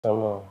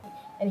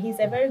And he's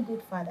a very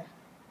good father.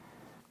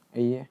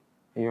 Yeah.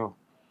 Eyoh.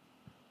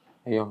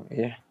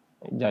 Yeah.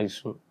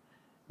 Jaisu.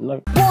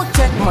 Go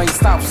check my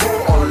stuff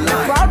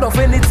online. Proud of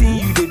anything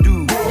you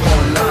do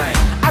online.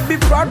 I be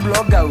proud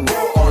blogger.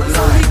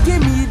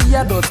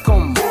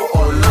 SammyKaymedia.com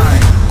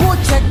online. Go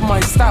check my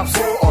stuff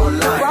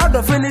online. Proud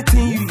of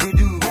anything you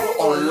do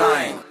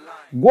online.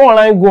 Go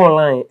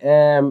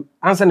online.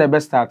 Answer the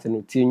best start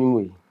in the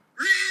way.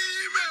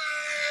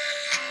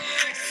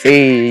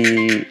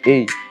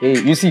 Hey,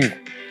 you see,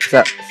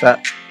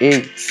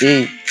 hey.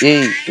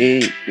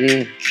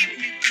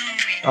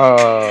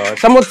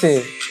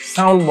 Somebody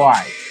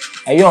Soundboy,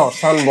 Eyoh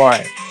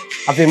Soundboy,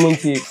 Afia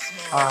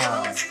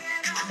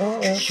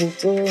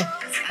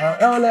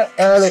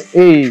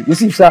hey, you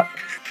see, sir.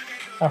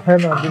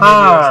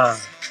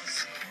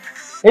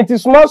 It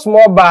is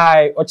small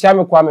by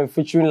Kwami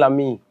featuring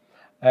Lamine.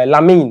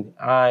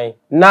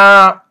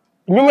 Na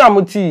nyumi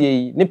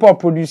amuti nipo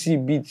produce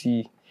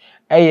beat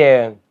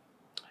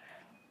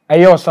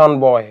Eyoh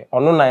Soundboy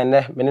ono na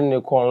ene mene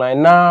ne ko online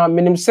na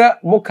menim se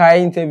mo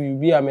Kayi interview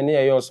bi a mene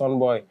Eyoh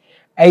Soundboy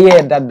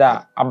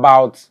dada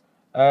about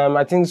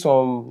I think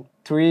some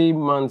 3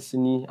 months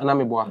ni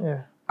anameboa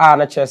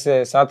na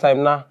chese that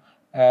time na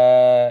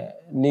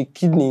ni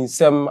kidney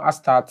sem a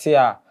start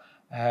here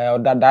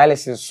the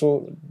dialysis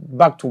so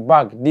back to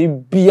back they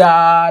be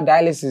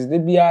dialysis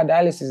we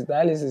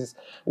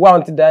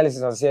want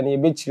dialysis and say na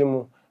be chire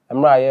mu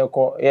emra ye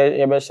ko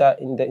ye be sha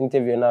in the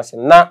interview na say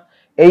na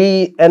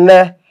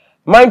ene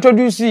ma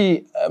introduce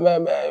me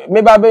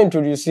ba be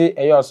introduce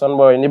Eyoh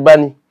Soundboy ni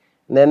bani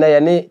na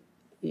ene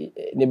ye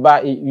ni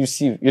ba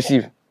Yusuf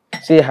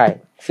say hi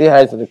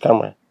to the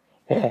camera.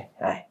 Yeah,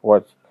 hi.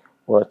 What?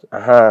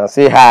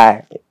 Say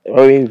hi.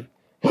 Wave.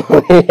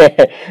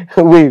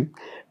 Wave.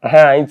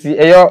 Inti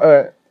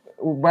Eyoh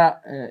uba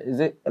is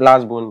it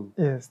last born?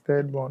 Yes,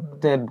 third born.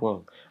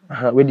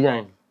 Where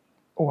the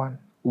 1.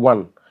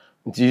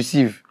 Inti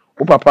Yusuf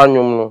o papa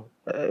nyom no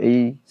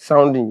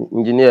sound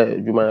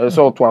engineer juma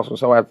so to aso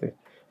so wate.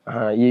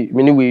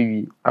 Many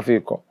way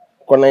Africa.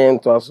 Kona yen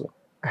to aso.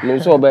 Me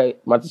so be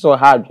mate so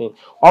hard.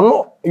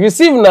 Ono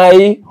Yusuf na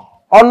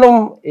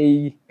onum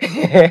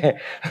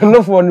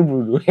no for no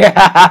brudo.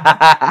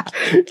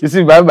 You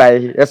see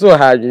bye. That's so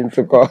hard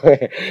to call.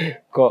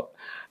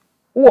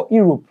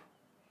 Europe,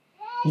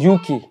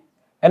 UK,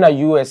 and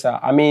US.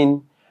 I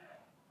mean,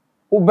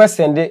 Uber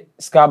send it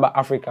Scaba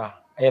Africa.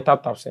 I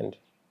tap send.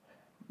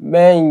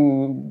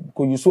 Man,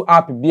 could you so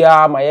app be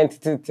my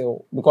entity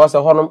because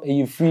the honor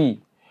is free.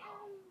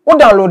 Who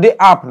download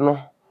the app no?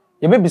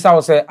 You maybe say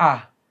who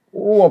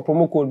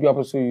promo code be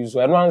able to use.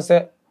 And one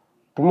say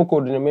promo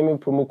code and maybe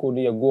promo code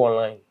you go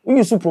online. You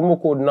use promo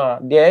code now.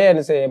 There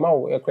and say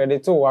a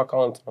credit to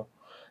account.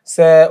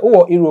 Say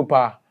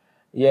Europe,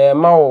 yeah,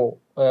 UK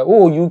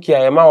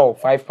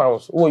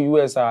 £5,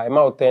 US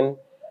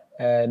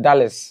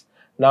 $10.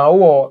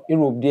 Now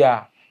Europe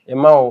there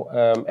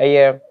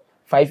 €5.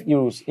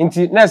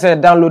 Inti na say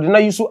download na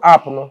use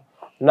app no.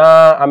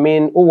 Na I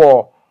mean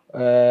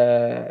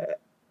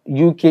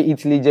UK,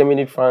 Italy,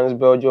 Germany, France,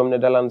 Belgium,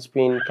 Netherlands,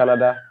 Spain,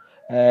 Canada.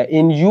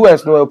 In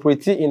US no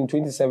operate in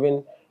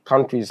 27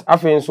 countries.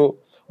 After so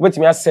wait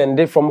me send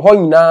it from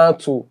now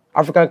to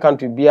African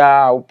country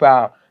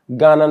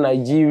Ghana,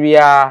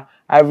 Nigeria,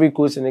 Ivory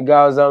Coast,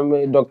 Senegal,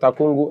 Zambia, Dr.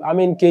 Congo. I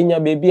mean Kenya,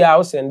 baby,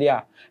 I'll send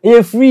there.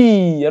 It's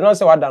free. You don't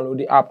say what download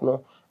the app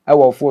no. I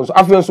will phone. So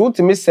after so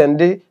to me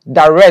send it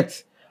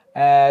direct.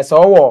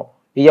 So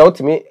you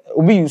to me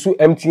we use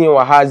MTN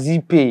or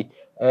ZPay,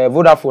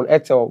 Vodafone,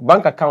 Airtel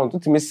bank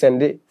account to me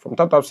send it from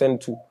top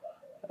send to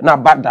na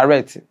back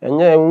direct. And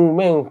yeah,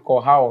 men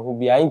call how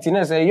be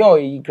internet say yo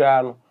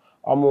ikra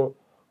no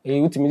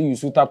to me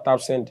use tap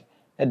send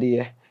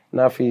the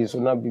na fee so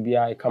na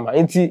BBI come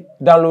inti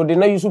download the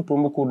na use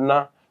promo code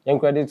na yen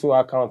credit to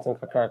account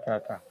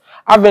kaka.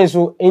 Even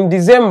so in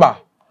December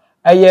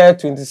year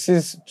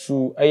 26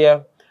 to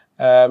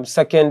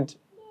second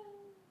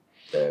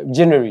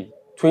January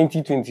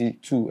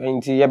 2022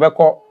 inti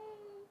yebeko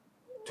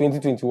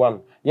 2021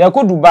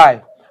 yeko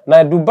Dubai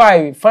na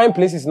Dubai fine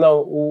places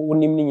now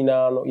onim ni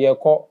nyina no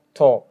yeko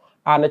to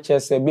na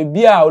chese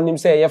baby a onim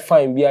say ye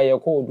fine bia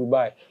yeko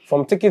Dubai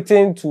from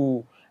ticketing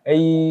to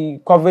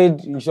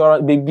COVID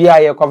insurance baby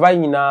a cover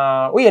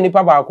nyina we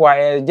nipa ba ko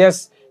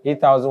just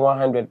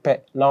 8,100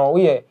 per now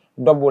we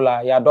double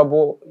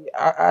double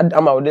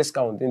amount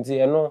discount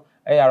inti no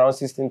around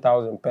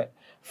 16,000 per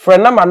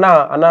friend number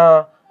now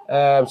ana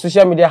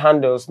social media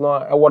handles no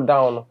what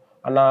down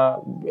ana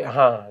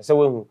say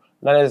we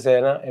na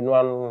say na eno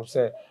anu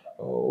say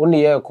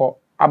only ye ko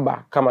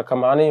aba kama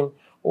ani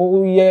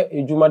o ye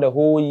ejuma the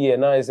whole year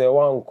na say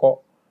one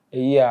ko a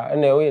year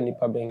and we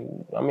nipa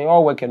ben I mean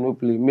all work and no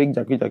play make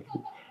jaki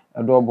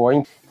ado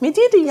boy me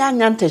did ya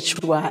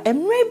nyantachwa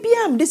emre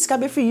bia am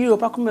discover free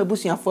Europe akoma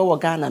busuafo wo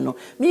Ghana no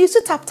me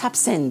use tap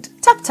send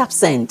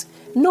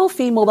no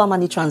fee mobile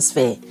money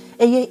transfer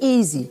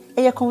easy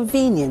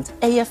convenient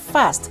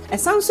fast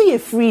and sounds so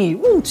free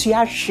won't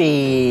ya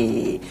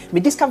she me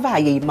discover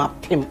ye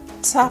mapim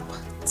tap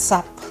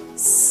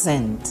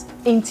send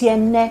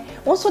Intienne,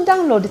 also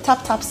download the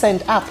Tap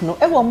Send app no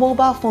ever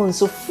mobile phone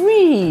so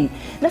free.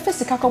 Na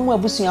first ka komo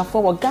abusuya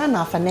for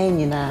Ghana fa na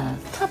nyina.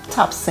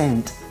 Tap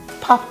Send.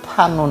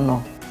 Papa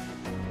no.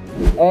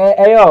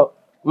 Eyoh,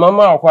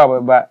 mama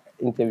akwa ba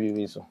interview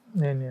we so.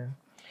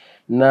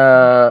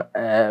 Na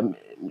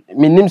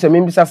minim se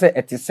membisa se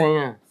etisen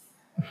a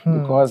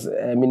because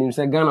minim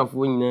se Ghana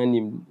fo nyina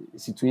nim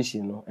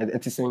situation no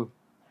etisen.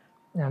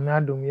 Nyame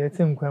adom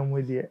yete nkwan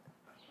mu de.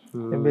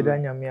 Ebeda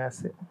nyame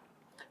ase.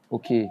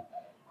 Okay.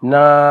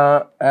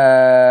 Na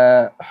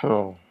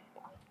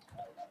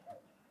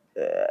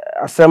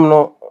asem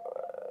no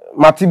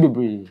mati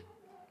bebre.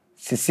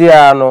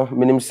 Sisia no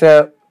minim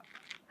se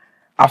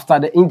after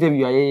the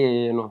interview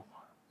ayeye no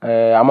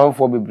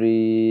amanfo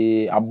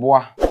bebre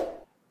aboa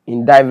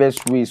in diverse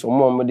ways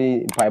omo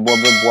de paibo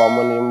beboa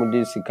mo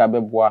de sika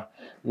beboa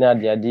na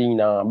ade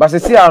nyina but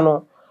sisia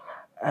no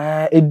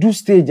edu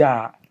stage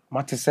a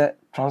mate se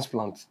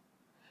transplant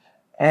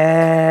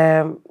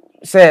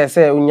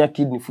say unya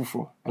kidney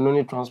fufuro eno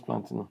ni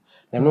transplant no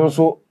eno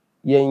so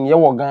ye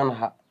wo Ghana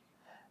ha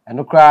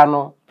eno kra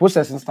no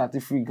processing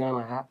start free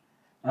Ghana ha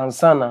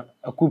ansana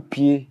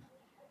akopie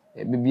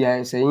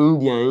bibia say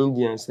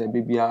Indian say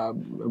bibia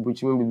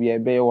abuchime bibia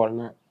be ye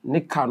na ne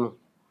ka no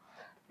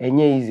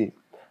enye easy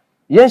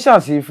yen sha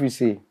say free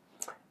say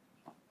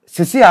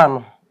sisi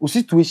ano o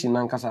situation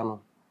na nkasa no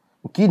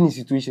kidney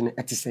situation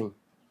etisen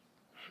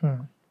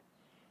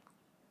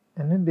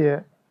and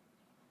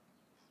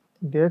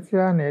there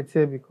tia na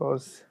etie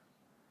because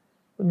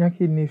onya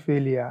kidney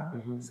failure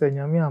say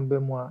nyame ambe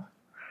mu a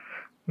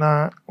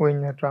na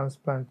when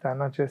transplant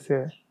na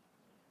say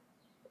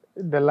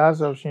the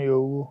last option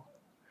you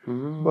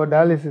but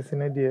dialysis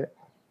in there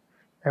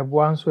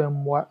eboa nso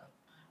emwa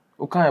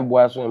o kan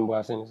eboa so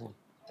emboa sen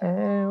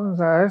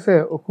I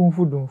say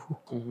okunfu dunfu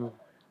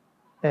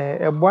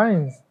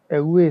eboa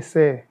away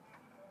say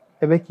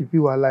ebe keep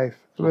you alive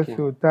we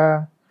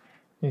filter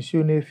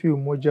ensure na feel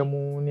moja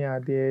mu ni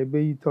ade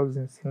be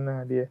toxins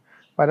na ade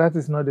but that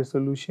is not the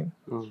solution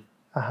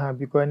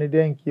because any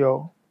dey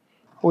cure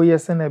oh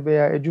yes na be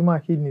ya ejuma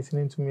kidneys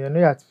into me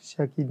no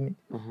artificial kidney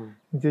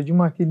into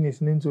ejuma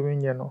kidneys into me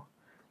nye no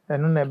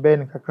eno na be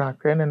ni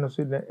kakra na no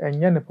so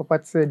enye ne papa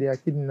say dia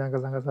kidney na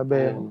kasa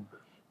be no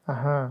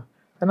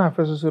na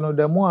first so no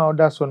the more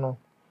order so no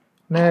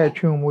na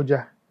etwe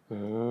moja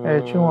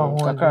etwe wa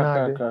ho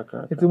na ade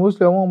it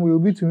mostly one we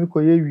obi tumi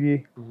koye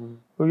wie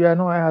oya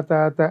no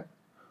hata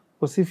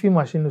Osifi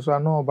machine so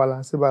no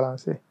balance.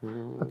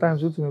 At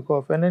times you to me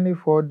off and any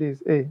 4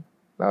 days. Hey,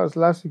 that was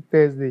last week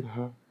Thursday.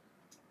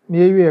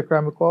 Me we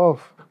cram me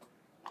off.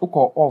 Who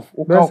call off?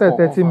 That's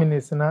 30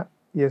 minutes na.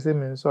 Yes,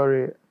 I'm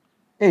sorry.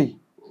 Hey.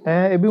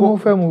 Ebi mu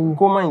fe mu.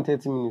 Come in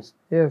 30 minutes.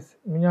 Yes,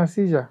 minya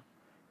seizure.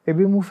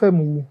 Ebi mu fe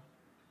mu.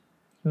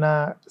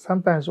 Na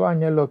sometimes one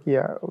you lucky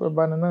ya.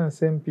 Banana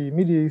SMP.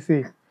 Me dey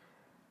say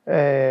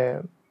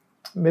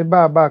me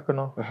back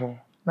no.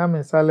 Na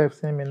me sa left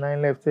say me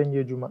 9 left 10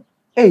 year juma.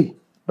 Hey,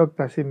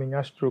 doctor say me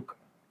nya stroke.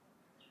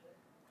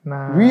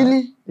 Na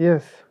really?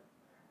 Yes.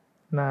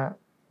 Na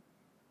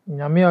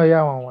nyame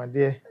oya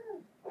wanwade.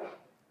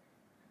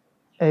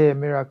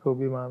 Miracle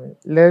be mama.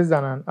 Less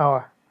than an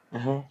hour.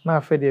 Na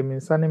afede me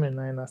nsane me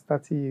 9 na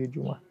start year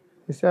juma.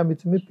 They say me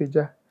to me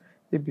peja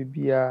e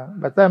bibia.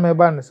 But time e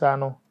ba ne sa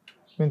no.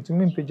 Me to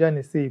me peja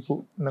ne say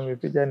ipo na me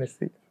peja ne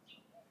say.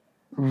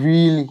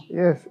 Really?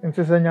 Yes,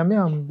 into say nyame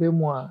ambe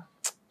mu a.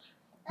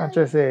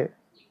 Actually say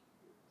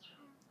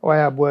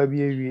why boy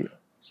be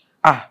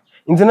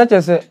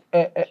internet say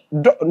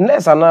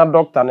nurse and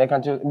doctor na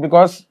can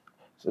because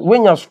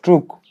when you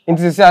stroke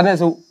into say I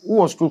say who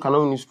was stroke and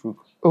only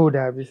stroke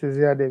that be say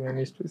the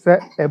ministry say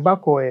e ba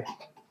ko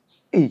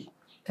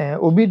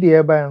obi de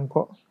e ba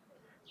enko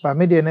but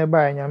me de na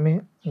ba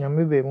nyame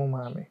be mu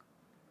maame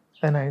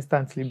and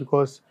instantly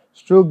because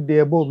stroke de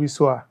e ba obi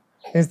so a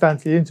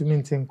instantly into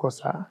me think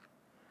kosa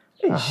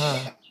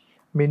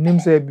me nim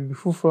say be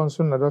front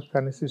so na doctor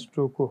na say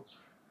stroke.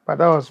 But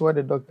that was what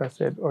the doctor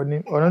said. Or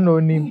no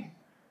him.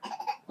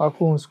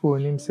 Our school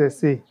him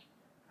say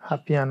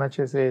happy and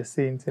natural say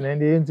saint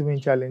and they ain't me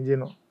challenge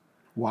no.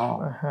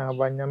 Wow.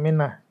 But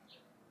nyamina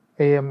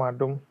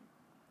madam.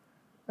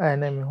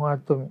 And then me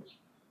want to me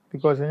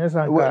because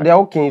they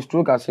okay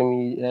stroke as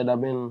me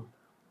that been.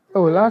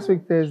 Oh, last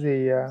week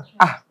Thursday, yeah.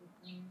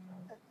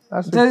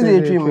 Last Thursday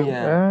dream,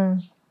 yeah.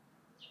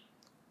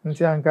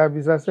 Nti anka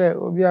bisa say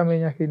obi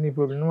amenya kidney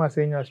problem no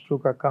say nya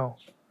stroke account.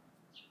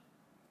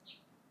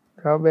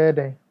 How bad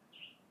then?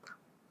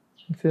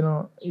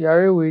 No,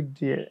 yare we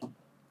dear.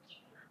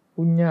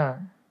 Unya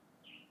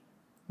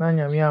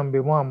Nanya mi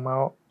ambe mo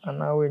amma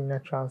ana we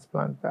nya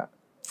transplant that.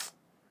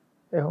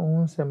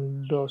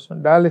 Unsem dos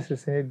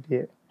dialysis in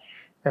dear.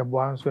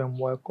 Boanso and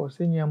boy cause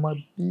nyama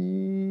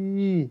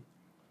bi.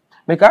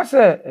 Make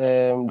say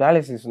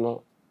dialysis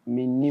no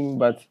meaning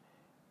but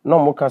no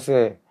more can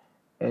say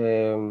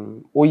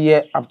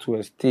oye up to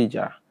a stage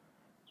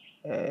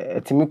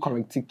etimi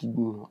correct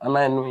kidney and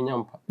I know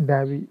nyampa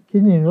dabi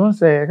kidney no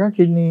say ka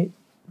kidney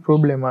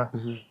problem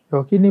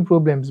your kidney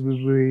problems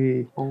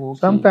be Oh, okay.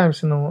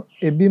 sometimes no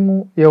ebi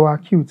mu you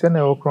acute and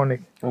you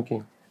chronic.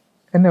 Okay.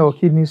 And your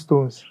kidney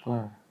stones.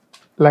 Wow.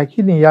 Like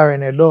kidney yare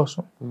and a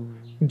dorsum.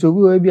 Into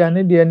we be an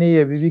idea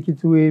near baby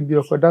kitu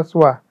be that's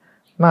why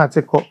na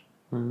take up.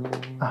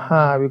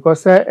 Aha,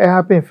 because it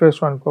happen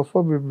first one because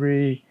for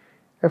be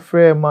a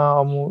frame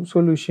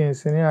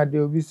solutions in here they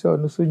will be so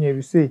no so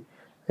you say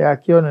ya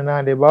kill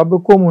na de ba be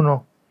komu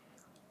no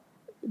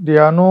they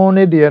are no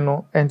ne de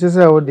no and just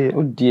say oh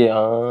dear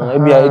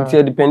maybe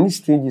it depends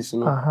stages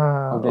no.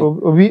 Aha,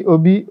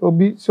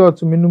 obi so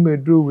to me no me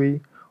do we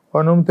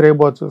onum 3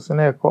 bottles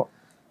na eko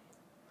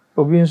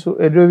obi so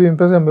edro bi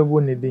person be bo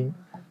ne din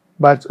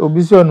but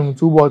obi so onum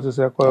 2 bottles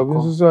eko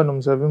obi so onum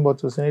 7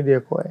 bottles na de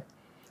eko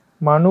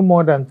manu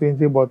more than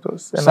 20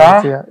 bottles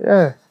and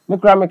yeah me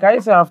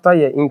Kayi say after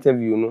your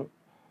interview no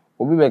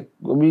obi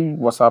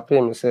WhatsApp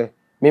me say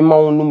me ma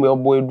wonu me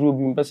obo eduro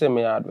bi person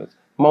me advert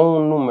ma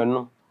wonu me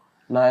no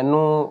na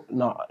no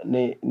na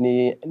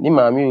ni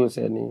mami o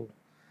say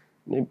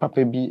ni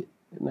papa bi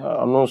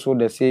na no so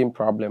the same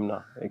problem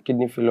na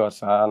kidney failure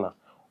sa na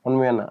onu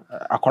me na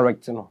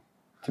correct no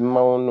ti ma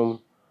wonu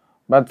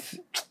but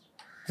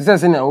this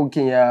is na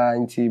okay ya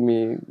nti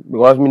me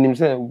because me nim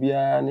say obi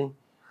a ni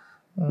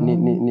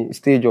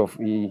stage of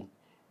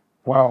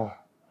wow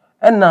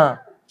and na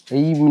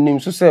me nim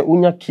so say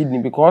unya kidney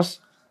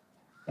because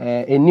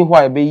any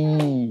why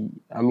be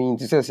I mean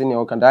this is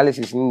na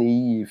dialysis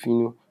ni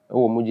finu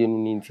wo moje no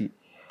nti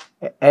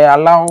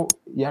allow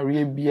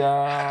yare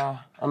bia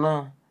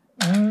ana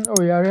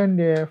oh yare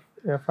ndi e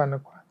fa no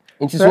kwa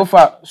nti so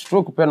far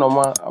stroke pe no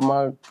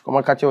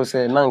ma ka che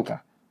say nanka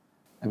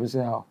e be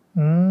say how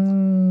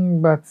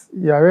but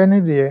yare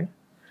ni de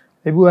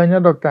ebi wanya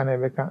doctor na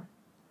beka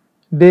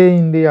day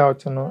in day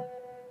out no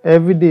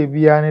every day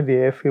bia ni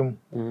de FM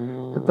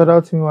it thought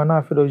out me wana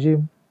afi do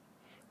gym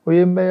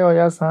oye mbe yo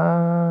ya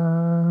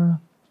sa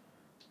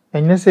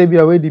enye say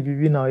bia we di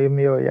bibi na oye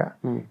me yo ya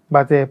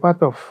but a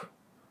part of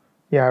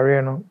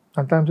yare no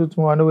sometimes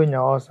to one when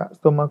your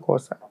stomach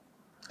ulcer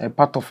a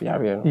part of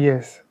yare no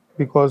yes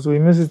because we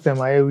immune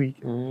system are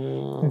weak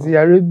nti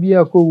yare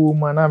bia ko wu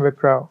ma na be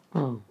crowd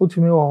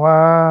utumi wo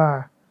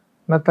hwa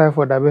na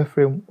typhoid abe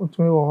frame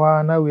utumi wo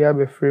hwa na we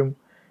abe frame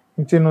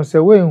nti no se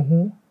we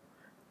hu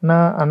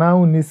na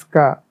anahu ni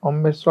ska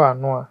ombeso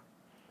ano a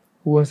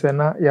wo se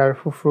na yare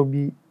foforo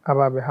bi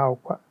aba be ha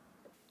okwa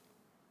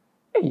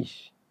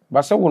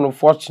but so we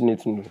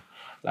fortunate no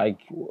like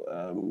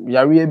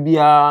yare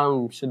bia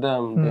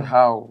shedam the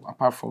how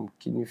apart from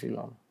kidney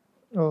failure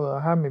oh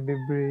ha me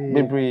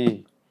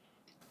bebre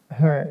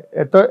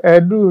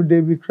edu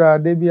de bi kra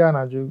de bi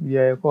anajo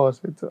bia e ko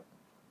hospital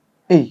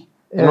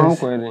eno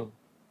ko ere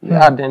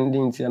ya den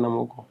din ti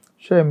anamoah ko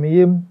she me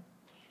yem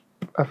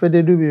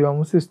afede du bi wa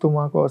musi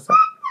stomach ulcer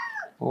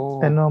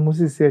eno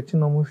musi se chi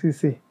no musi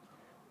se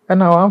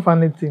and one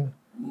funny thing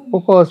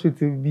oko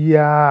hospital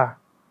bia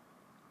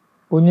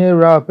onye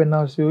rap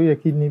na so your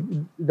kidney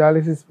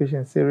dialysis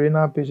patient say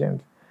renal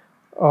patient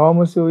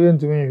almost so you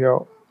ntumi hwe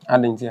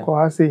adentia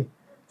ko say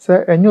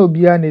enye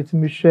obia na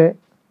etumi hwe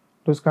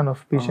those kind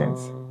of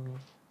patients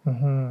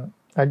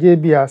aje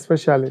bia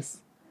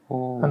specialist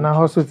and a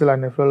hospital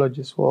and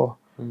nephrologist for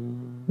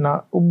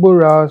na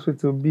ugboro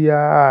hospital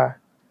bia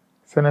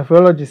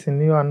nephrologist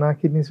ni o na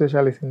kidney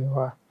specialist ni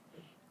ho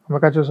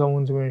amaka cho so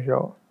ntumi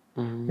hwe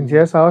nti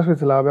esa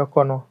hospital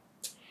abekọ no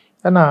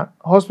na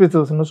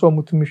hospitals no so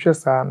mutumi hwe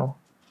saa no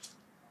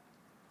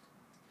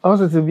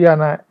also to be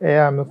an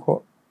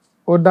ameko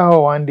oda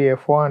ho one day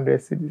 400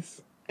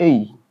 cedis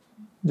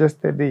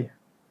just a day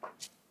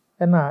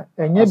and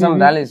enye some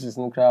dialysis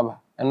no kraba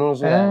and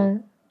also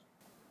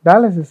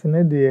dialysis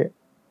in dey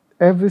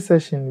every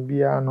session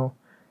be ano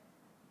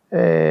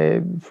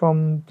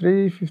from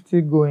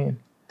 350 going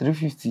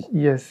 350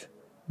 yes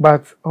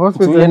but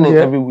hospital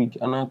every week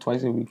and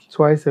twice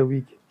a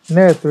week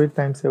no 3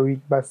 times a week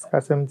but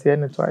 70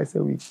 and twice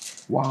a week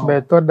wow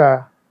but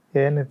toda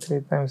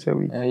 3 times a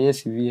week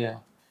yes severe.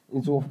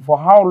 So for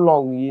how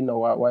long you know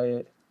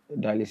why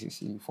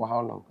dialysis? For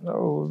how long?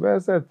 Oh,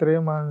 that's 3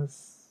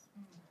 months.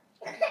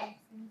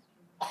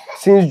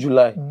 Since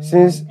July.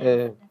 Since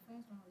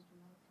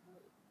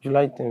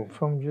July 10th.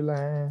 From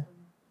July.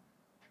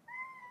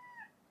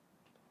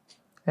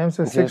 I'm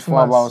saying 6 months.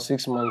 For about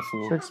 6 months.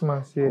 6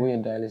 months, yeah. We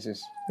in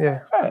dialysis. Yeah.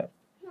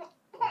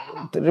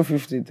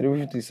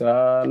 350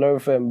 sir.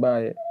 Lord FM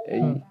by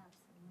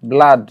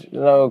blood,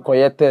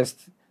 Koye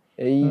test.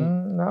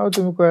 Now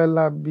to me call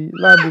lab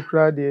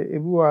crowd there, it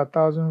was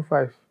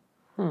 1,500.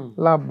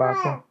 Lab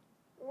back.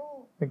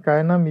 The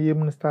guy na me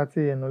even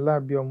started and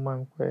lab your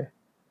man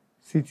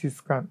citi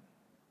scan.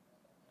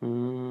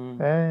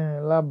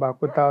 Lab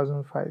back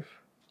 1,500.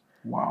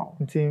 Wow.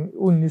 Until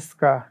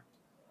uniska.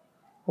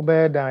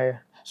 Obey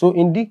there. So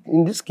in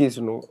this case,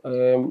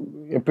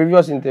 a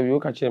previous interview,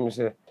 catch me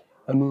say,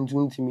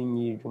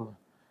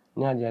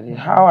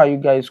 how are you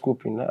guys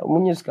coping?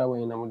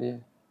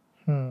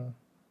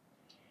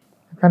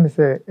 I can't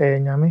say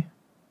nyame.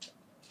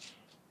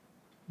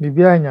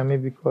 Bibia nyame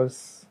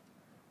because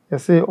you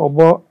say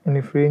obo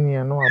in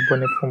Efya no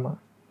abone puma.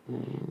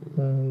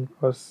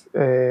 Because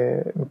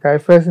my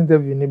first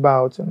interview ni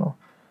about you know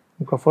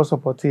because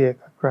support here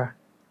kakra.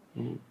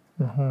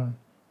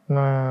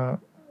 Na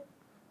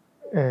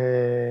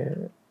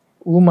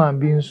woman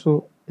being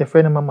so a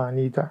friend of Mama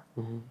Anita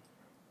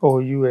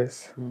or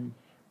US.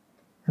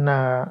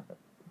 Na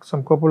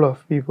some couple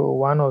of people,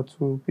 1 or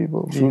 2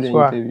 people Through the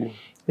interview.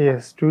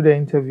 Yes, through the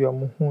interview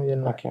you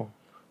know. Okay.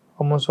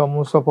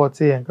 Almost support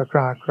here and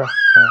kakra.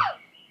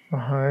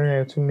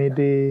 To me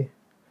the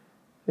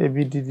to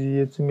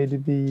me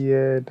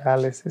the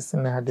dialysis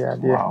and idea.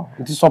 Wow.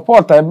 It is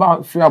support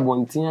about free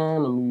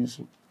abontian and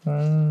use.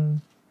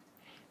 And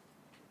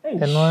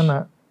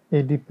one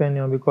it depends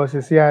on because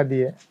it's here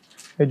there.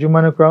 A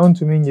German crown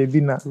to me ye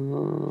bina.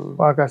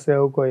 Waka say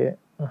okay.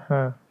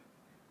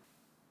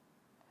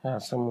 Yeah,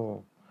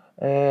 some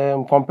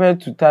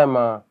compared to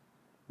time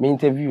me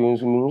interview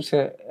so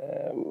say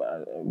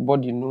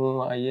body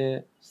no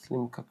aye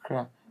slim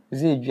kakra.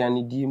 Is it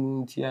Gianni di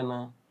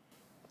Muntiana?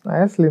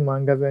 I slim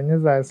and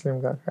Gazanya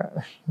slim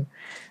kakra.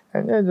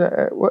 And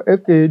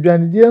okay,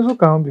 Gianni di so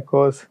come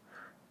because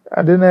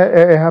I don't know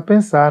it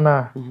happens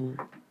sana.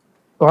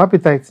 Or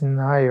appetite in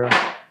higher.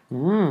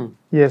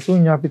 Yes,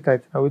 when your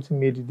appetite I would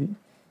made it.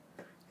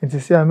 And to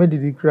say I made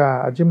it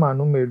cry, a Jima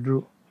no me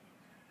drew.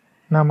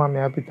 Now my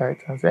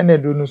appetite. And any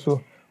do no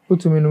so put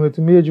to me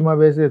to me Juma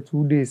best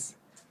 2 days.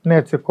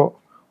 Neteko.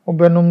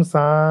 Obenum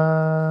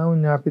sa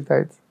on your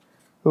appetite.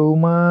 Oh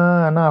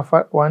man, na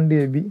fat 1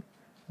 day be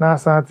na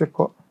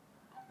sateko.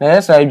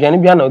 Yes, I Johnny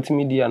be an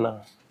ultimedia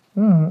now.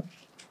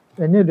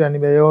 And you Johnny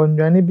be on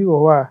Johnny be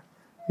or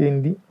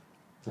indi.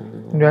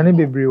 Johnny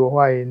be brave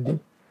or indi.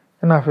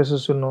 And after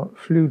so no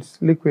fluids,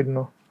 liquid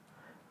no.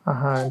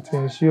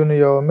 Since you know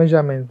your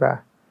measurements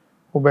are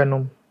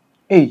obenum.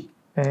 Hey,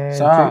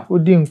 and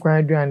udi nkwan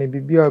aduane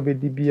bibia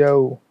obedibia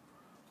o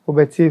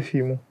obeti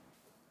efimu.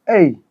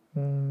 Hey.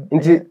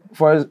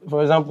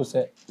 For example,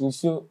 say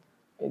you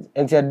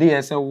and a day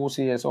as a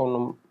say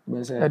on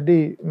a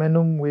day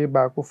menum way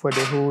back for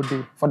the whole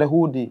day. For the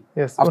whole day.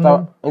 Yes.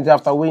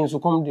 After weighing so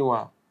come the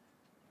wa.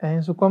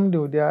 And so come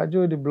the I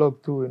join the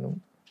blog too, you know.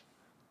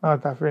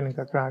 Out of friend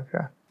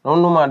kakra. No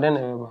more than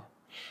ever.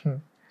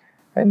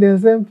 And then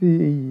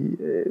simply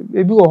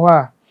ebi wo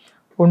ha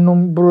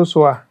onum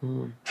broso a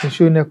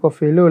nsuo ne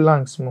kofe low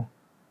lungs mo.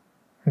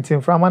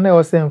 Ntin frama na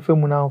o se mfa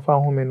mu na mfa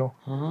home no.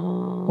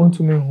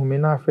 Untumi home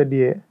na afa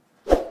de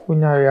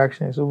unya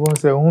reaction so bon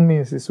se home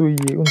nsiso yi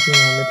untumi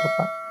home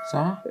papa.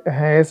 Sa?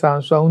 Esa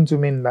nso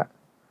untumi nda.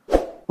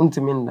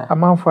 Untumi nda.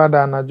 Amanfa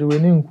da na jo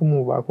ni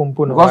nkumu ba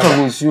kompo no.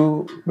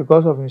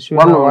 Because of nsuo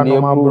one of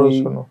the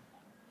broso no.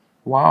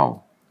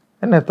 Wow.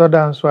 And I thought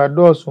that so I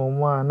do so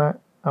more na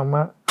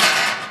ama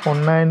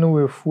online no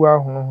we fu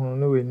ahunu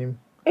no we nim.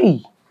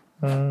 Hey.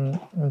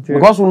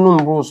 Because we know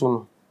broso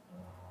no.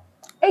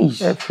 Hey.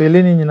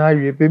 Feeling in na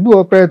wie pe bi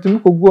o kra tumi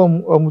kogu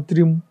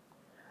omutrim.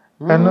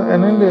 And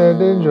then they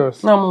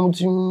dangerous. Na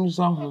omutrim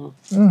so ho.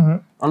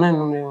 Ona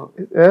no.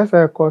 Yes,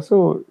 I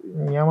koso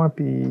nyama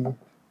pi.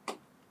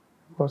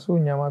 Koso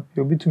nyama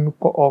pi obi tumi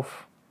ko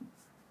off.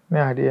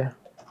 Na ade.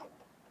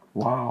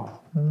 Wow.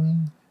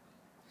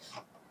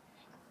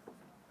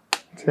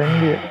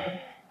 Send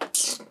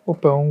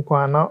open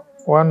kwana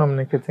wanom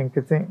ne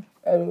keten.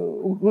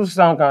 Who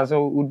sound can say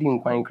udi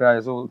nkwan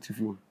cry so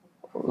tifu.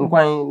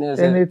 Nkwan na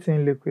say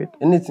anything liquid.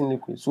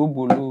 So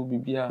bolo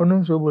bibia.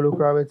 Onum so bolo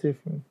kra bete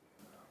fim.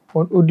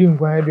 Udi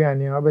nkwan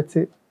aduane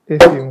abete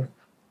efim.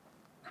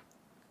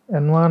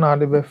 Eno ana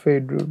de be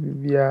fedro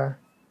bibia.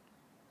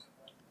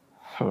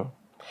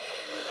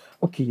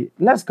 Okay,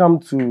 let's come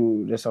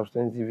to the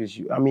substantive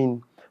issue. I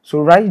mean,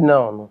 so right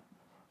now,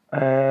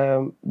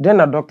 then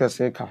a doctor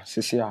say,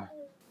 "Sisia,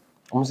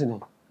 I'm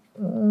saying,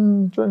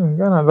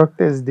 Ghana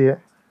doctors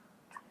there.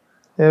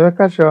 You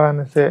catch her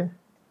and say,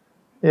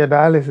 yeah,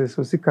 dialysis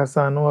so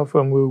sikasa no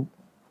from we,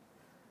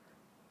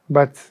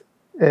 but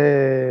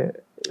say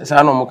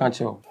no more catch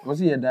you. What's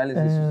the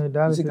dialysis?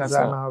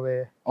 Sikasa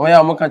we. Oh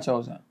yeah, more catch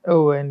you, sir.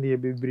 Oh, and the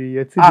baby,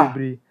 you see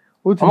baby.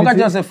 What more catch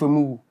you say for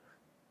me?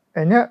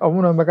 Enya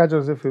omuno mbeka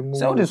cho se femu.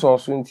 Se o de so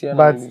so ntia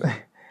na. But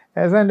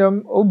as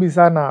dem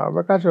obisa na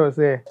mbeka cho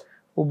se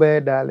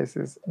ube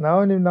dialysis. Na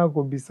oni na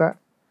go bisa.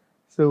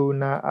 So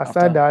na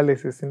after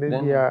dialysis in the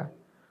dia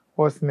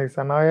what's next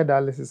and now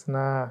dialysis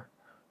na.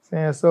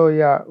 Say so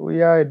yeah,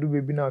 we are do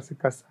baby na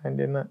sikasa and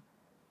then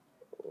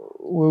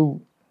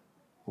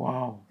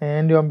wow.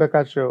 And dem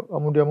mbeka cho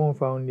omude mo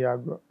found the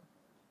agro.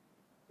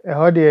 E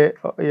ho de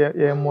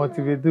ye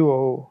motivate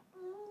wo.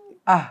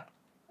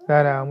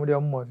 That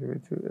I'm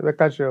motivated. The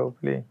catcher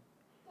play.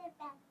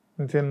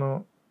 Until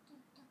no,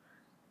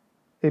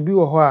 a be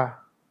or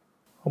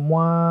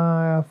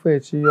more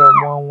fetch you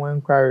or more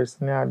inquiries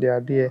near the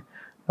idea,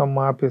 no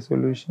more happy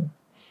solution.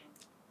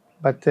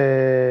 But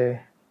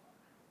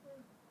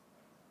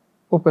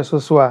open so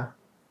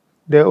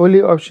the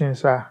only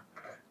options are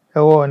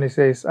one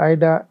is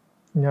either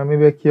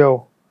Nyamebe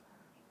kill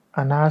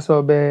and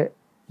also be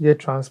your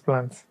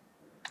transplant.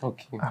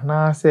 Okay.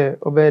 Ana say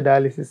obey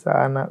dialysis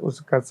ana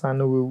usukatsa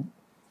no we.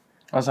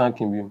 Asa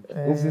can be.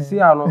 Insisi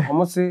ano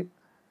omo say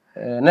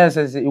na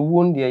say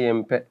ewu ndie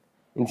yempe.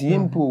 Inti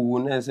yempo wo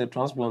na say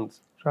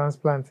transplant.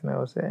 Transplant na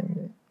was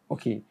saying.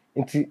 Okay.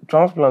 Inti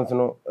transplant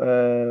no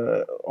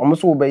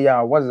almost obey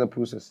ya what's the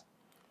process?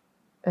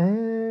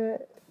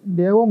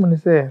 The woman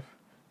say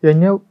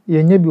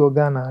yenye bi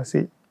organa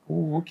say.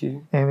 Oh,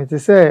 okay. It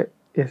say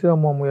yes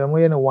mom we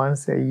am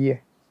once a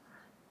year.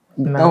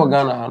 Na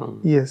organa hanu.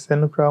 Yes,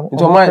 and crowd.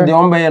 Nti o ma de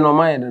on be no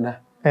ma dada.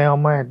 O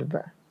ma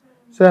dada.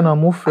 Say na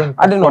mo friend.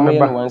 I don't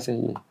know once a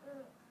year.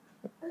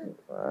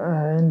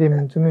 And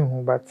them to me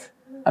but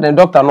the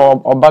doctor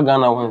no oba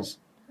Ghana once.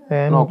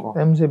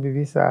 I'm say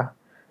visa.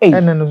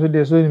 And then also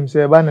they so him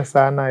say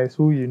Banasana is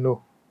who you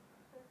know.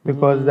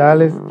 Because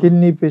the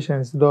kidney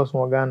patients does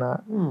more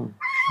Ghana.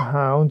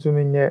 Want to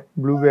mean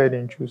bluebird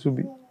and choose to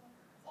be.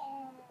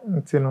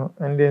 You know,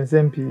 and then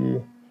same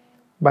PE.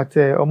 But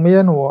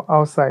no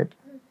outside.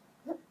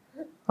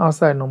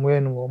 Outside no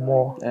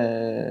more.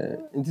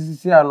 It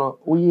is here no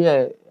we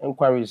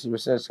inquiries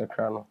research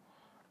no.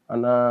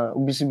 And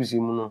ubisi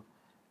mu no.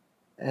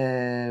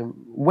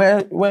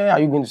 Where are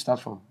you going to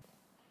start from?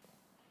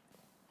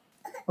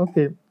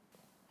 Okay.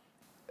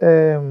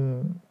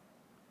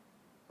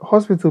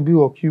 Hospital be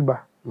or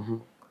Cuba.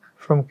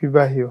 From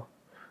Cuba here.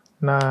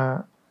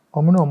 Na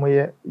omo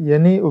ye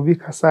obi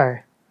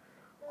kasai.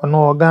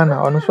 Ono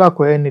Ghana, ono so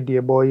akọ any dey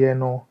boy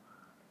no.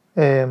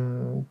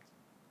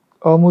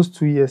 Almost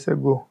 2 years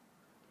ago.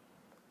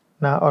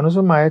 Na ono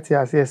so my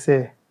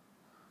say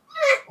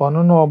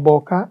ono no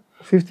oboka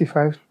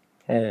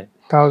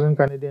 55,000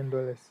 Canadian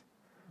dollars.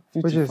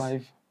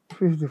 55.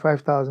 Which is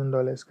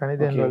 $55,000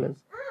 Canadian dollars.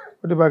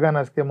 What the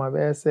Ghana came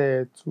up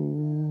say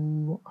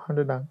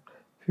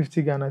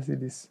 250 Ghana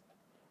cedis.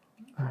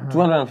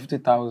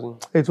 250,000.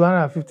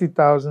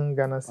 250,000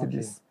 Ghana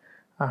cedis.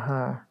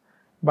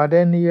 But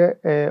then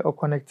or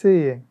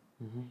connected.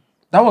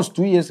 That was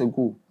 2 years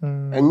ago.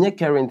 And yet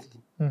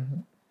currently.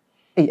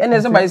 Hey, and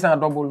there's somebody saying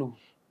double.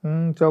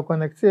 So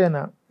connected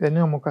na the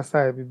new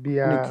mokasa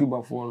bibia.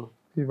 Cuba phone.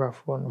 Cuba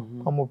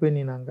phone. Omo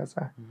penny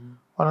nangasa.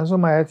 Ono so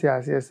my head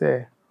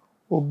say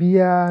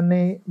obia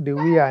ne the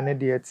way ane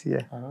de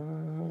tie.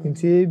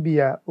 Nti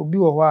bia obi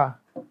wo ho a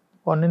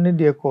ono ne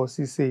de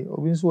course say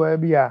obi nso wa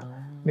bia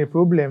ne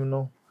problem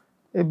no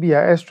e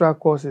bia extra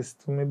courses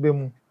to me be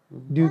mu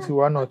due to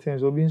one or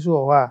things obi nso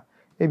wo ho a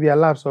e bia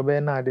labs obe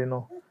na de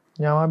no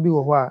nyawa bi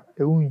wo ho a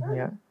e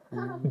unhia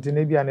nti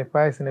ne bia ne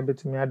price ne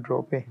betumi a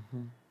drop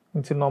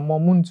nti no mo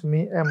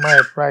muntumi e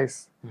my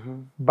price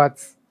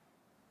but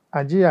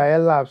Ajia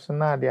labs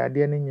na de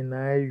ade ne nyina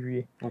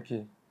awie.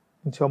 Okay.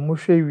 Nti omo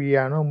hwe wie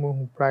a no mo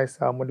hu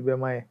price a mo de be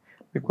mai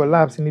because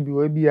labs ni bi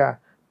we bia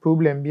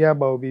problem bia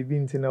ba obibi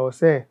nti na o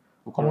say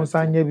omo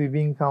sanye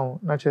bibi nkan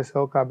na chese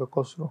o ka be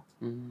kosoro.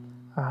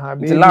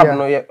 Be lab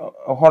no ye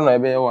ho no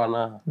ebe wa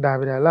na.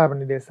 David lab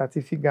ni de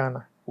certificate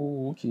Ghana.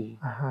 Oh, okay.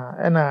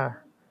 Ena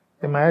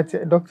the my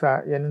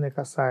doctor ye ne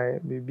kasai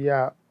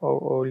bibia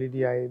o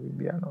lady aye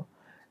bibia no.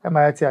 E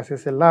my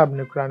assess lab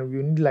ni kra no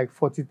we need like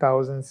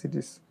 40,000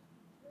 cedis.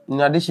 In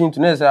addition to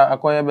this,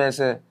 acquire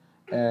base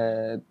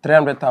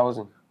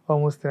 300,000.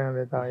 Almost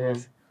 300,000,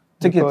 yes.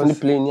 Ticket in the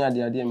plane near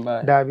the idea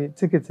buy. David,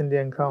 tickets in the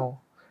account.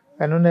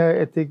 And on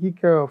taking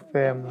care of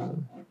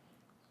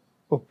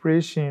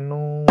operation,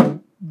 no,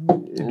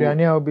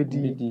 any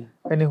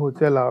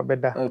hotel or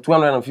better.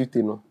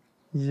 250, no.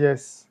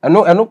 Yes. I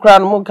know,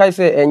 crown more Kayi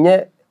say, and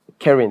yet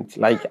current,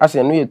 like as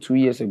I knew 2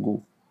 years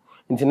ago.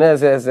 Internet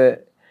says,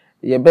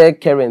 ye be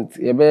current,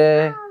 ye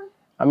be.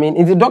 I mean,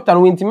 in the doctor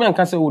went to me and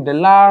can say, oh, the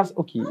last,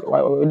 okay,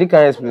 they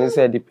can explain,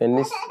 say,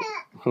 depends.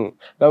 The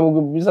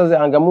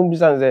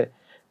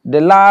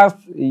last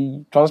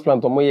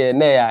transplant of my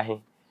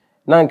near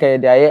Nanka,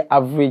 the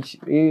average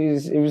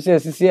is, if you say,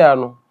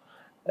 Siciano,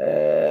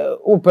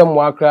 open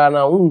more crown,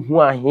 who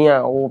are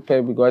here,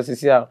 open because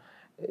Siciano,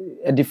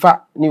 a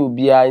defa new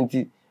beer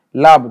into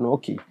lab, no,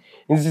 okay.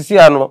 In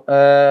Siciano,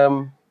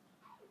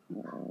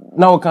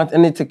 now can't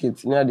any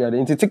ticket near the other,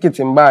 into ticket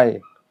and buy.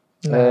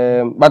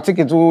 But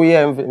ticket 2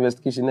 year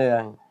investigation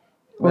there.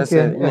 Okay,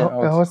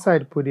 a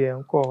side put the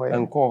encore.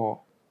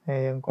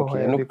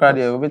 Okay, no crowd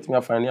we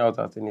me find out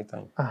at any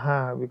time.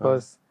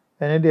 Because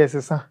any day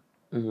is a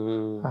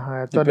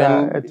I thought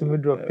that to me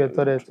drop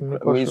to me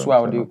we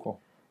swallow the call.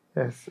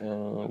 Yes.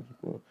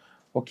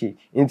 Okay.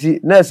 Inti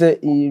let's say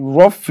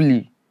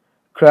roughly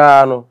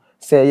crano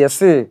say yes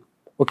say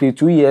okay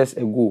 2 years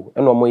ago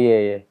and no more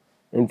year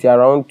inti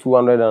around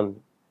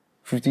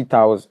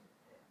 250,000.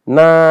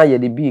 Na ye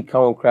the big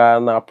count cry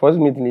na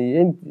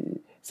approximately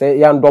say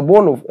yan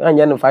double no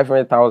and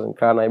 500,000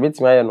 cry na bit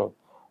me no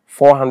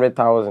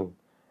 400,000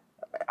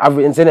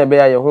 average in say be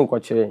ya ho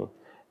nkokire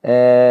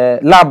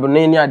lab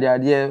na ni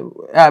ade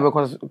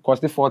because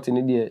cost 40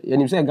 ni there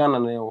you say Ghana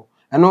na yo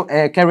no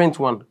current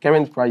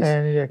price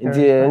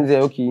into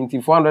okay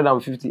into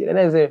 450 and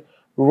I say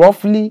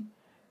roughly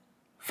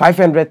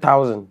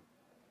 500,000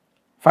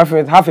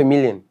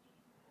 500,000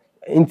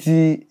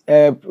 into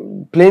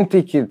plane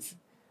tickets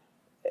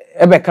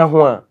Ebeka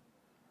ho a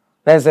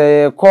there's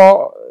a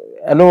call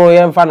no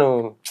yem fa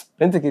no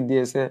plane ticket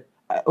there say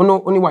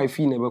only wife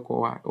na ebeko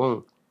wa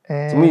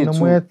No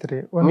more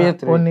three.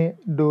 Only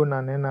do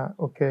na nena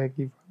okay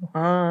give.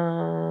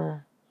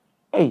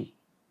 Hey.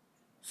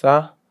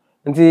 Sir.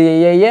 Nti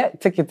ye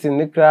ticket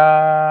ni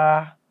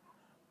kra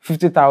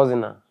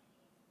 50,000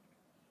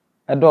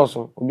 a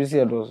dozen. Obi see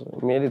a dozen.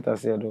 Me editor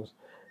see a dozen.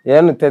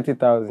 Ye no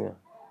 30,000.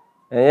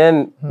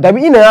 And that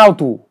be in and out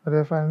too.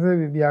 The fans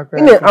be a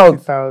in and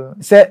out.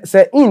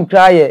 Say in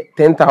cry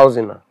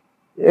 10,000.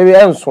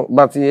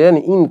 But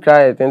in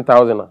cry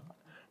 10,000.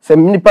 Say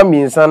nipa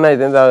mi insana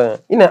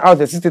 10,000. In and out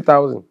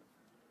 60,000.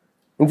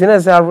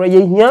 Internet say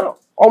ye here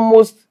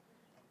almost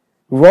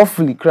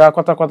roughly cry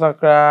quarter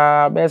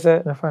cry be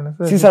say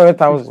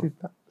 600,000.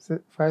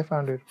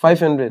 500.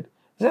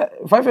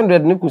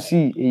 500 ni could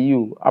see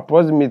you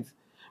approximate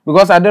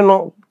because I don't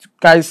know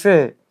Kayi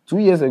say 2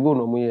 years ago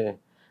no more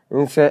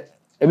and say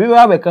ebi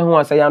ba be ka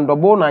ho say yan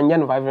double na nya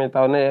no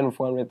 500,000 na yen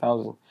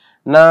 400,000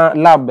 na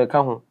lab be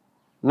ka ho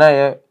na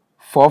ye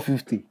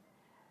 450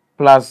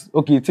 plus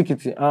okay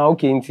ticketing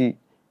okay nti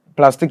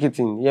plus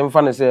ticketing yen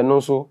fa na say no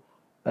so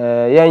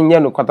yen nya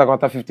no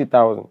kwata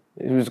 50,000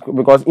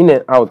 because in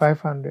and out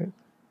 500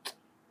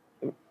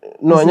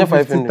 no nya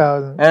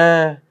 500,000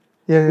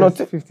 yeah no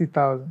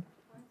 50,000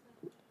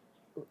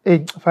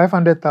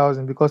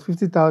 500,000 because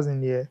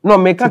 50,000 yeah. No,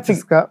 make a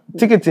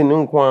ticketing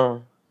in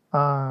Kwan.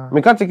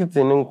 Make a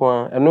ticketing in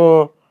Kwan.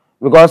 No,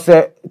 because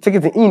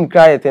ticketing in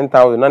cry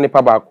 10,000, and the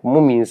pabak,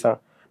 mummies.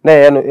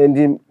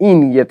 And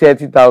in ye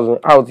 30,000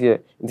 out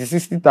here, it's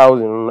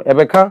 60,000.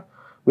 Ebeka,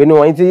 we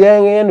know into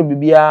young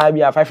be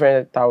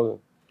 500,000,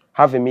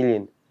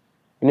 500,000.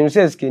 And him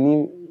says, can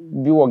you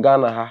be what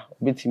Ghana ha,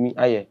 bit me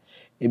aye,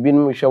 a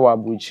bin show up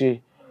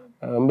buche,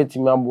 bit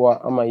me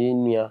aboa, ama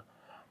yenia.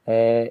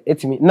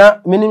 Etimi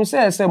na menim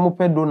say mo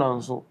pe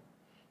donor so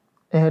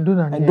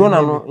donor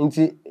no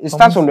nti it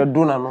starts on the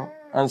donor no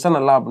and send a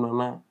lab no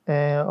na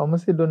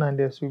almost say donor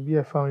there should be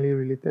a family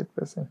related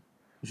person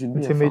should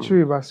be a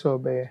mature basso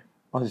obey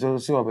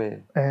so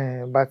obey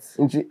but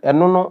nti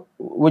eno no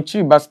which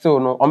ba still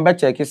no on be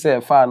check say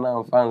fa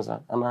na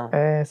fansa ana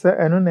say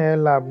eno na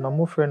lab na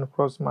mo friend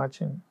cross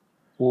matching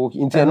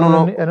okay nti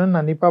eno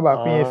na nipa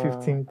ba pay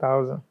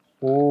 15,000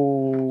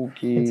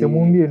 okay it's a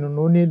mumbi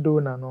no need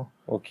donor no.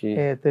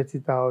 Okay.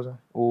 30,000.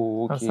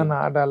 Oh, okay. And some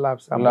other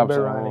labs are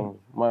running.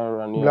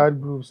 Blood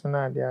groups and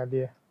the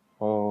idea.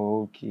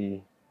 Oh,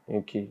 okay.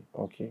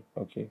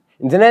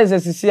 Internet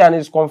says and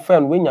is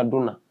confirmed when you're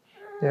donor.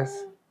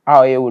 Yes.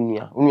 Ah, yeah,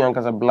 unia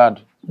kasa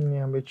blood.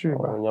 Yeah, be true.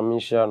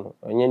 Nyamisha no.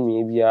 Enye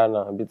mi bia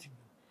na bit.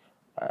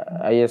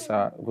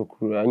 Ayesa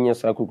kuku,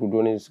 anyesa kuku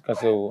donate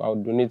kasa I'll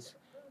donate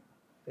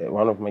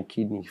one of my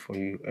kidneys for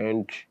you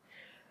and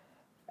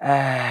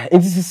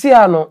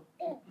it no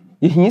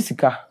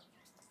yihinsika.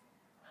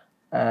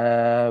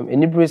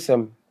 Any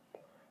brism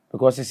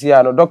because you see,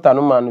 no doctor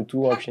no man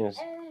 2 options.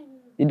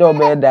 Either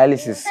obey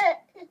dialysis,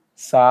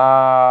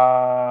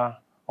 sa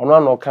or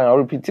no can I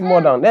repeat it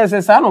more down. There's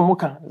a son of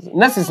Moka.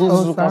 Nurses need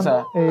to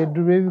cancer.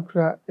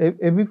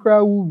 Every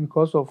crowd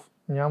because of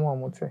Anamoah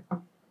mote.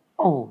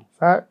 Oh,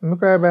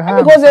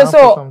 because they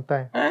saw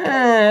sometime.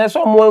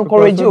 So more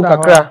encourage you,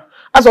 Kakra.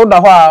 As all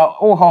the while,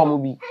 oh, how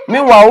movie.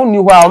 Meanwhile, only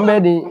while I'm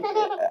ready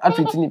at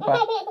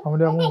Tinipa. I'm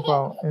the moon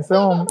found in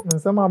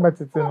some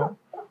better.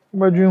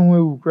 But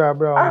you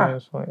grab how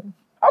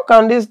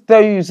can this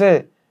tell you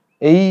say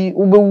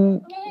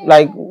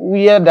like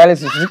we are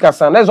dialysis sick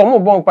there's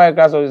almost born by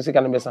class or sick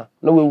and better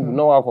no we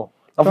no alcohol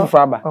no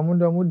fraba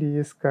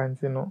amudamudi scan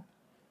you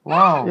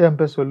wow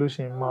yeah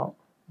solution ma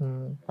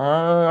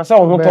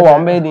so won to wa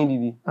mbe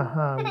din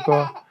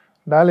because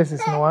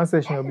dialysis no one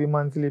session will be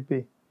monthly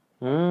pay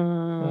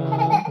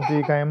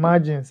you can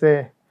imagine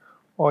say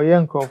or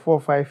yenko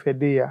 4-5 a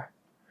day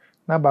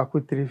na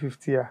baku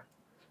 350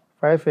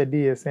 5 a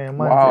day saying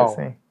month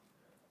saying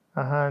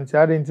and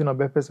I didn't know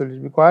better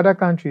solution because other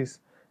countries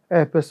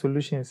have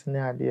solutions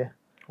near there.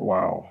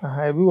 Wow.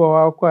 We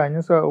were quite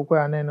and so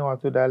okay and know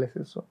what to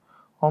dialysis so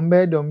on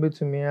bed on bed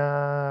to me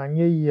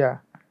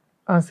year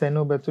answer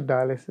no better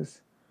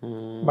dialysis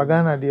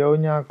bagana the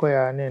onya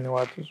koya and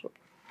what to so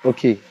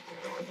okay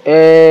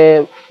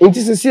it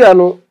is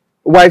no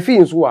wifey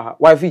in so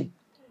wifey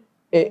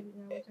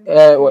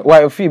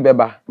wifey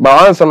beba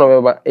but answer no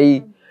beba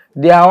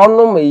they are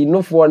on me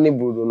no for any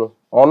brodo no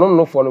or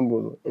no for no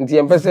brodo nti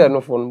empese no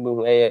for no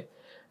behu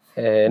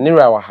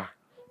nira wa ha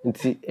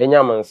nti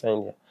enya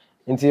mansan dia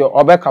nti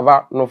obe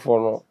cover no for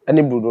no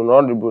any brodo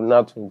no the brodo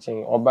na to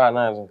nchen oba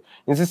na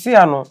nti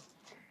sia no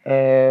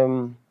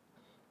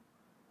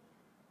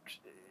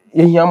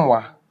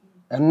yehiamwa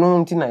eno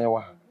nti na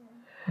yewa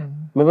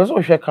me be so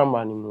hwe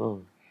camera ni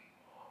mu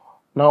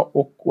na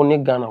oni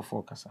Ghana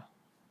for kasa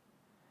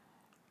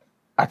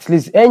at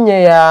least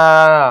enye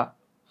ya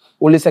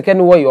only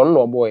second way on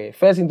no boy.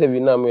 First interview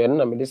na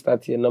me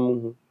start here na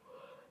muhu.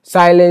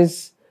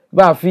 Silence,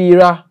 ba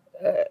fira,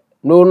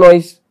 no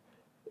noise.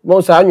 Mo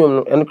sa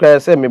anyum no cry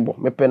say me bo,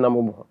 me pe na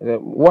mo bo.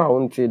 Wa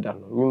wonte da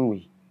no,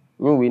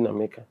 nyumwe na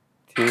meka.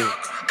 Ti.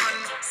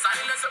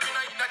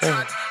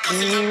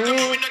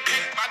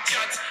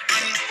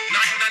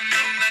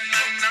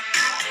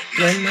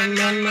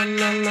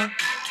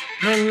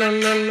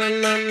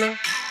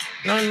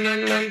 Oh.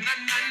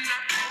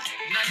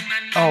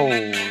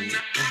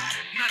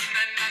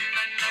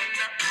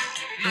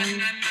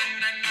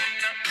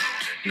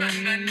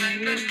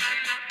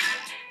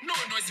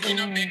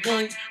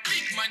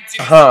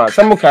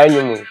 Some kind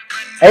of moon.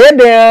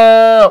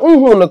 There,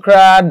 no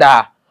crowd.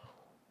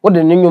 What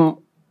the name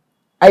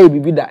I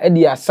be that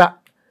Eddie Asa,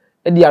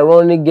 Eddie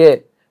Ronnie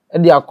Gay,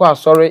 Eddie Aqua,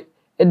 sorry,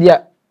 Eddie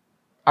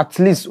at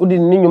least who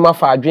didn't name you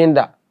for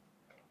agenda.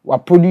 Were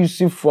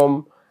producing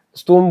from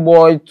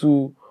Stonebwoy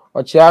to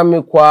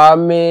Ochiame,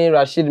 Kwami,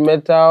 Rashid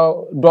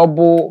Metal,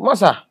 Double,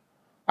 Massa,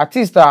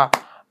 artist,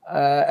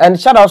 and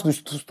shout out to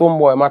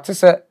Stonebwoy.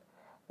 Matisse,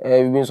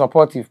 we've been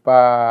supportive.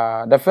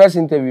 The first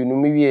interview, no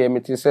maybe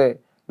I say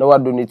no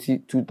one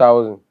donated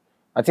 2,000.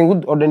 I think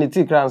good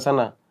donated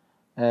Kransana.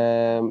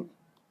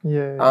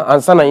 Yeah.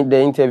 And sana in the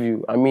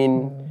interview. I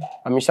mean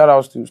shout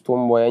outs to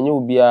Stonebwoy. And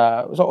you'll be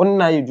so only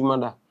now you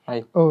Jumada.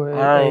 Oh,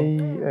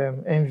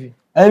 envy.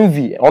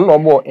 Envy,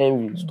 honorable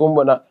envy.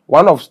 Stonebwoy,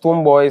 one of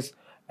Stonebwoy's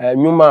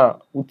Numa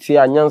uti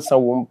anyansa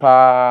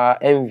wumpa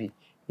envy.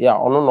 Yeah,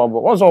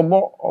 honorable. Also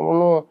about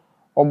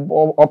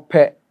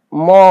ope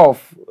more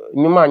of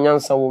Numa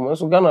anyansa woman.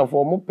 So Ghana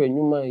for mope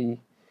Numa yi.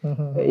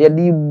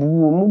 Yadi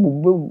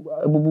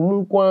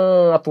bubu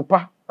kwa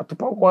atupa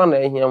kwa na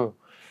ehia.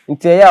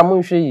 Inti ya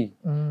mo hwe yi.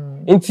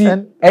 Inti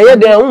eye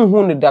de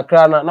unhu ne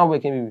dakra na we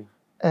can be.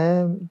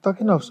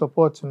 Talking of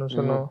support, so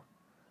no.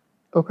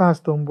 Okay,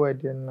 Stonebwoy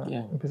there na.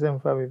 Mpese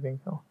mfa be think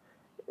now.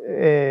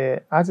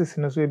 Artist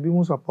no so e bi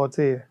mu support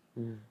here.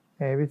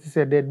 We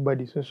say dead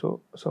body so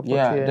support here.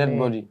 Yeah, dead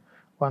body.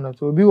 One or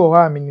two. Be wo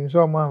ha minim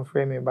so man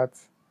frame me but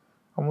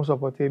I'm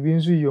support here. Bi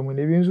nsu yom,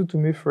 e bi nsu to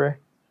me frɛ.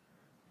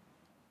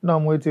 Na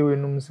mo ete we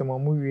num se mo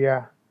wi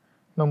a.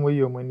 Na mo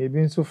yom, e bi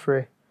nsu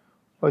frɛ.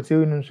 O te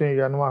we num so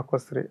wi a no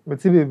akosere.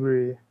 Beti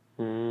bebre.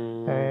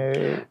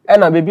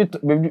 Na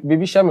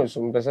baby shame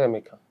so mpese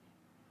meka.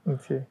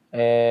 Okay.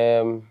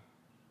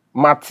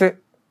 Mate.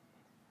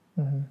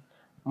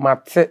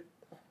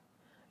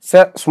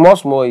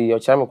 Small your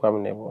chame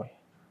Kwami boy.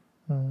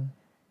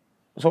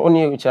 So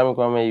only your chame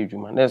Kwami you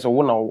man. There's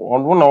one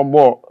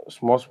small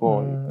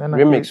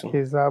remix.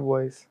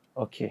 Boys.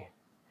 Okay.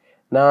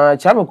 Now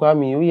chame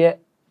Kwami you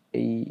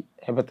a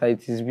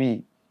hepatitis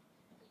B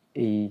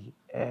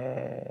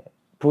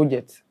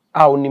project.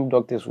 Our name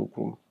doctors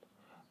who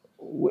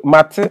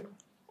Mate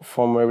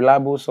from a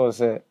reliable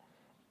source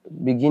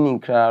beginning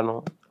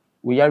crown.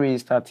 We already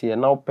start here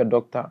now per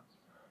doctor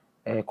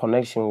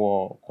connection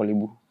with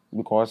Kolibu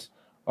because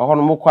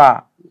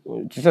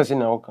Jesus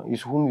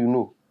is whom you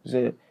know.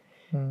 Say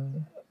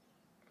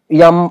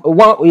yam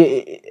one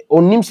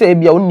onim say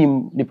bia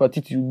onim the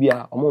particular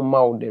bia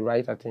omo the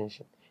right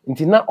attention.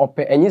 Until now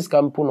ope any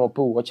scampo no ope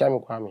watch am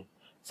Kwami.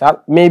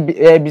 Sa maybe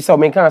bisa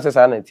me kan say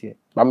sa na tie.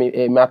 But me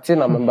ate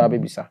na member be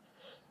bisa.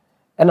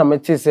 E na me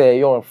te say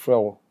your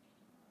friend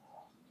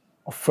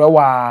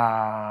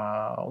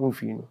wa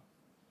unfino.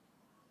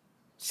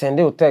 Send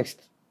you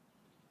text.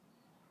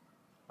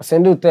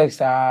 No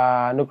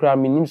cry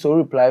minim so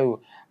reply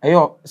you.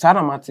 Eyoh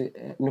sana mate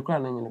no cry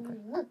na nyene.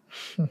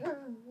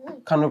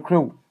 Can no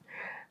crew.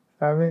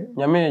 Sammy.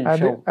 Nyame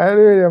show. I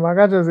really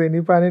magato say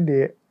nipa ne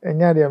de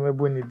enya de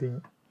amebo ni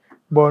din.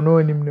 But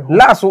no nim ne ho.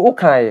 Last o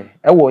kan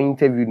e wo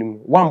interview nim.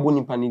 Wan bo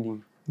nipa ne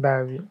din.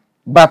 Davi.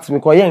 But me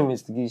ko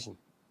investigation.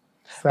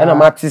 And na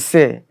mate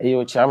say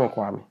Eyoh Chiame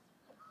Kwami.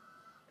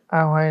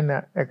 Ahwan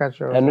na e ka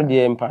cho. Eno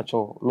de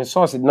empacho. Me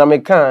source na me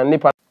kan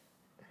nipa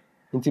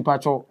nti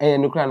pacho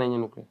no kra na enye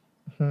no kra.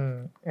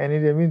 Eni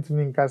de mean to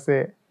me nka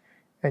say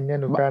enye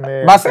no kra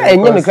na. Ba say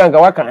enye no kra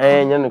nka waka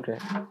enye no kra.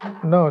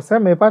 No, say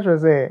me pacho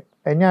say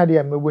enye ade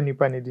a mebo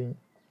nipa ne din.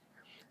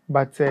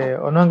 But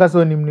ono nka so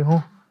onim ni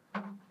ho.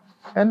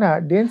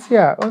 Ena de nti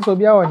a onso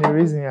bia wo ne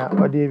reason a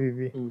ode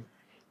bibi.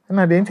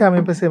 Ena de nti a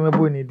me pese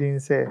mebo ni din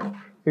say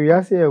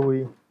ewia say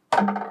ewe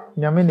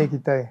nyame ne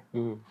kitai.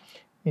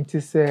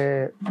 Nti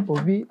say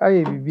obi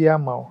aye bibi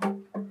ama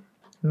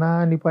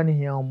na nipa ni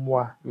hia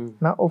mboa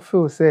na o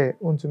feel say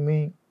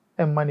untumi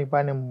emma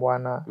nipa ni mboa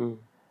na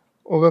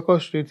o go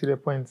straight to the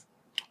point.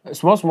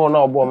 Small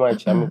na obo ma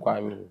Chiame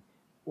Kwami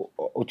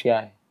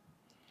otua.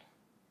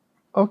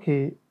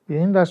 Okay, the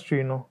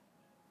industry no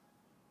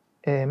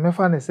me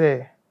fa ne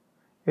say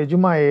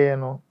ejuma ye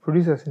no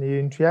producers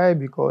ni ntua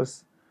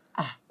because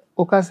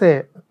oka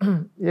say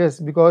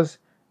yes because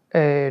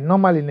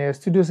normally in a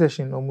studio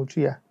session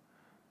omutua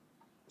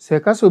say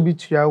kaso bi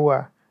tua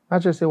wa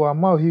actually say we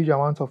make a huge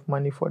amount of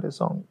money for the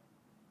song.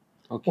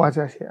 Okay. What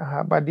I say,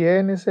 but the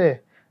end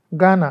say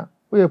Ghana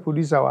we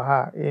produce our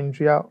ha in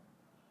real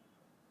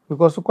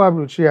because we kwa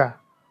bluchia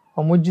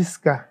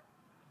omojiska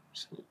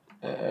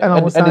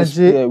and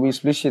we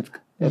split it.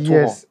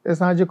 Yes, it's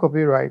not just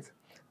copyright.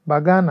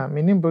 But Ghana,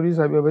 meaning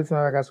producer be able to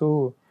like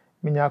so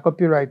minya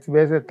copyright be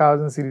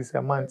 1,000 cedis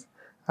a month.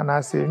 And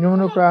I say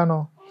no cry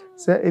no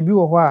say ebi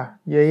wo ho a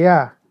ye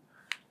ya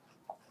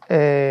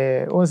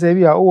on say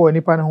bi a o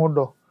nipa ne ho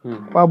do.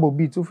 Wabo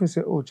beat to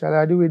say oh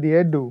chala we the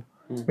edo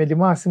me the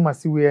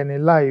masi we any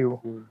lie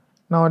o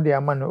now they are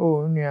man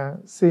oh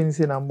nua say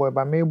na boy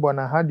but me born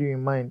had you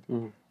in mind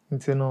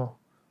until no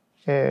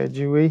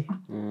Jiwe.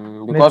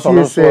 Because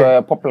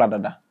also popular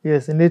dada.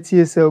 Yes, in the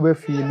TSL be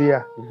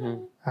filia.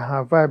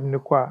 Aha vibe ne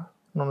kwa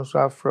no so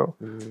afro.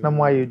 Na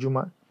mo aye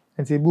juma.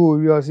 Enti bu o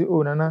wi o si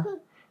o nana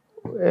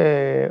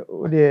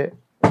o de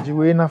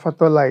Jiwe na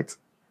factor light.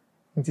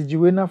 Enti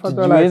Jiwe na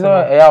factor light.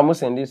 Jiwe ya almost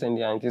send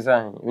anti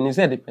sign. When you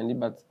say depend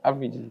but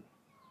average.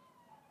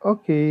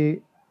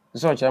 Okay.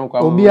 So cham kwa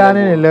Obi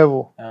ane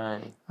level.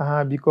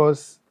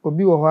 Because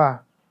Obi wo ha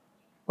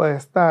or a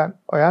star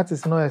or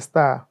artist no a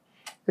star.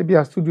 Maybe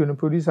a studio no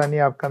producer ni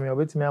upcoming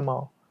obetimi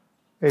ama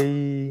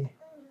a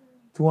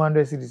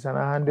 200 cities and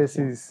 100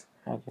 cities.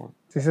 Okay.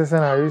 This is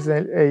an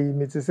recent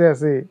me to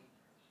say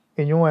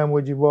enyo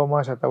emoji bo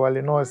ma shatta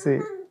wale no say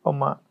o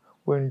ma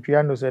when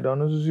piano said on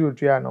so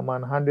piano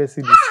man 100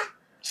 cities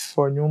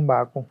for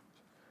nyumba ako.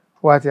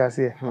 What you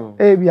say?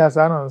 Bi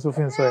asa na so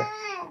fin so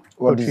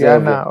or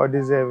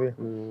deserve.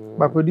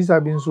 But producer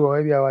been so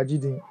maybe our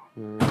gidin.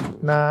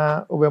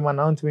 Na obema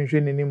na ntumi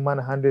hwe ni man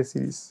 100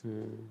 cities.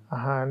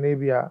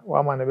 Maybe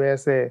one man be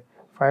say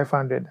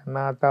 500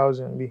 na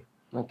 1000 bi.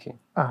 Okay.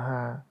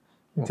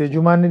 Nti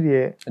juma ni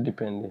de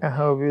depend.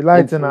 Obi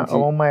light na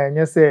omoma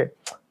enye say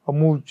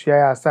omu tua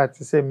ya start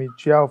say me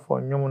tua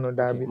for nyum no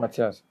da bi.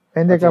 Matthias.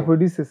 Ende ka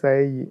producers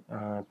ayi.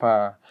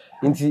 Pa.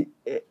 Nti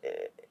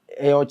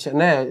Eyoh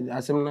na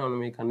asem na no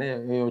me kan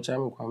Eyoh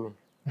cham Kwami.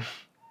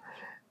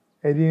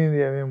 Edini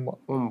de me mbo.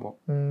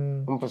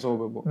 Mpo so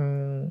bebo.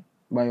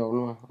 By your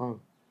no.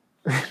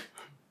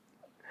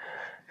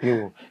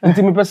 Yo.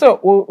 Nti me pese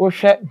o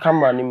hwe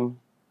camera nim.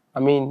 I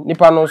mean,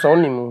 nipa no so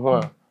nim ho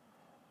a.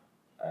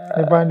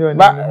 Nipa ndi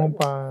onim ho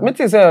pa. Me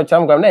think say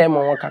Cham Kwami na e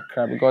mo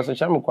kakra because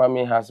Cham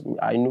Kwami has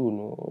I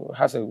know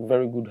has a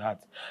very good heart.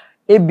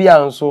 Ebia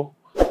nso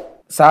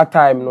sa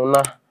time no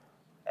na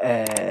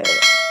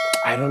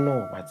I don't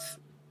know but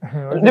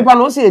nipa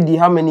no say di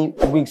how many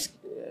weeks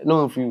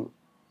no few.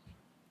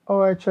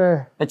 Oh,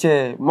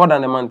 Eche more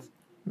than a month.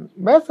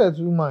 Best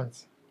 2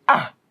 months.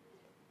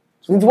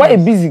 It's why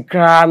busy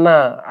cry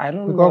now. I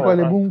don't know. Because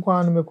the boom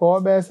kwan me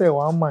call best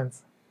 1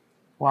 month.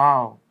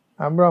 Wow.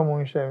 Abra mo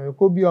nhwe me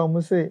ko bi o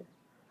mo say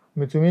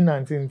me to me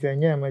 19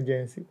 ntenye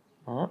emergency.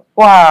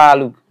 Wow,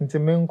 look. Nti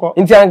me nko.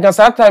 Nti anka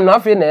sa time na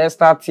afi na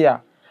start here.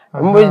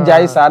 Mbo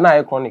jai sa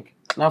na iconic.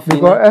 Na afi.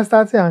 Because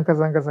start here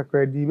anka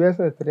credit best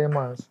 3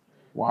 months.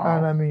 Wow.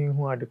 Ana me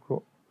hu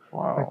adeko.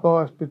 Wow. I go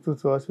hospital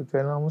to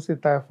hospital na mo say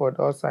typhoid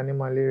or any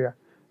malaria.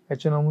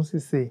 E no mo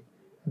say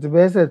the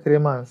best 3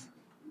 months.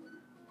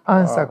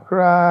 Answer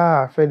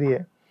cry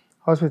fedie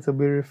hospital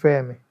be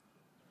refer me.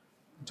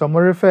 So mo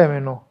refer me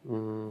no.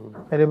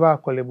 E dey ba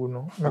kolebu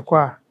no. Me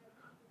kwa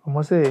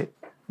mo say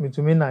me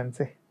to me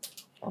nante.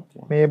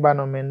 Okay. Me ba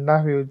no me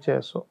nda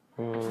wheelchair so.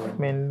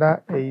 Me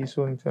nda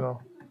so ntino.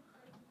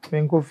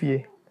 Me nko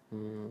fie.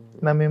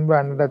 Na me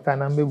mbra no data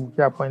na me book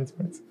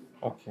appointment.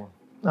 Okay.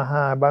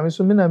 But me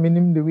so me na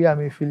minim the way I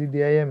me feel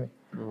the aye me.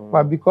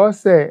 But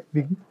because say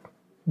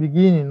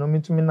beginning no me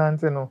to me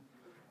nante no.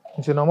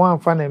 Nti no mo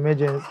amfa na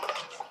emergency.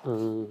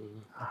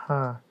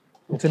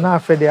 Nti na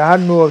afede I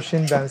had no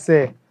option than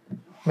say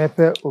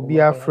mepe obi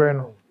afre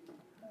no.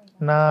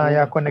 Na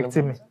ya connect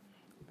me.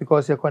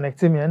 Because you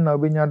connect me and na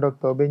obenya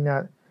doctor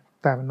obenya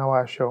time na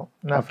wa show.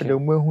 Na afede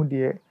mo ehu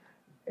de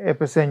e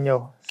person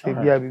yo say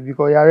bia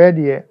because you are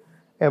ready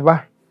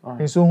eba.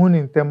 Nso hu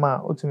ni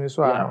ntema otumi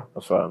so ano.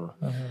 So ano.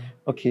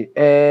 Okay.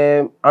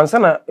 Ansa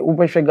na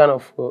ubehwe Ghana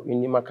for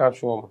inima ka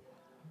show mo.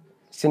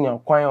 Senior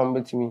kwan on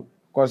betimi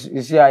because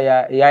you see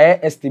I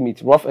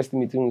estimate rough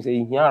estimate we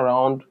say here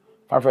around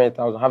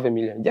 500,000 half a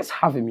million just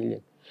half a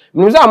million.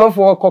 Me say am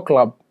for a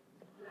club.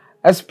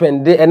 I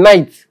spend a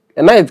night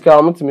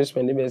can to me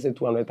spend be say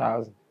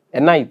 200,000 a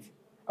night.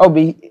 I'll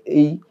be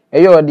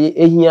Eyoh de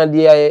ehia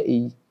de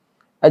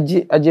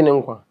agi ne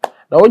nkwa.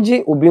 Na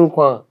ogi obi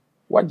nkwa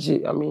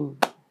waji I mean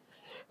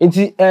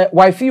nti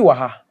wifi wa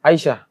ha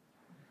Aisha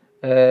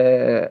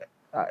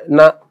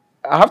na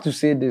I have to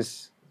say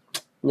this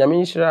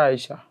nyame nshira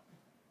Aisha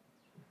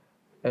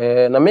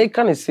na me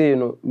can say you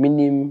know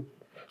minim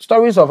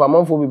stories of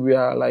amanfo bibia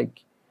are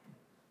like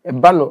a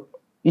bano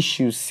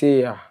issues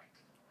say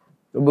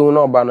obi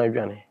no ba no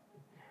adwane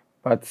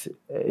but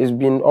it's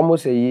been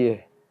almost a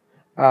year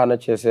na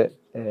chese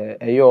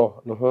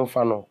Eyoh no ho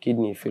fa no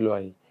kidney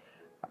failure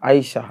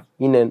Aisha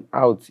in and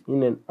out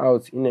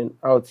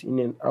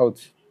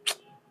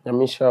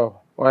Yamisha,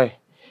 why?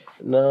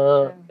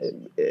 No,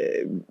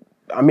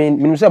 I mean,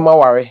 when you say my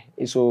worry,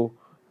 so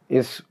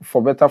it's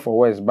for better for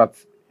worse, but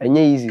it's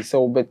easy,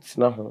 so bet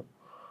now.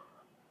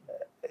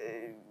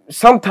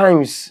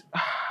 Sometimes,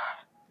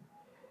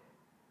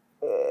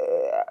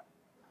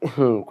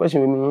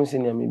 question me say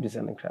maybe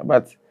something,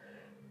 but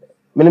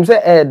when you say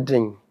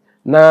adding,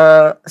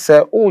 now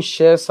say oh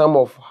share some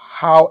of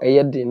how a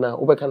year day now,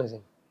 what can I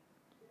say?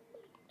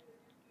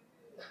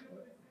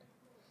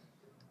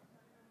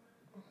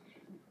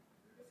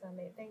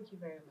 Thank you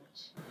very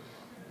much.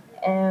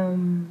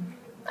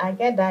 I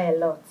get that a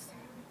lot.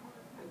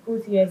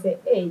 People here say,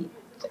 hey,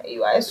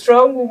 you are a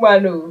strong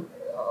woman. Oh.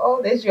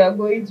 All this you are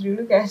going through,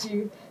 look at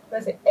you. I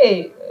say,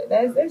 hey,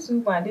 there's this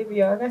woman, they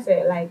be I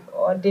say like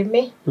or they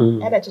me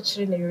and a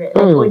children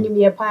only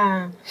me a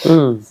pa.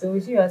 So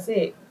if you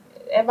say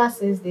ever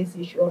since this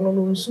issue,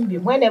 no soon be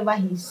whenever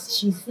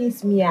she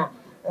sees me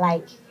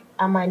like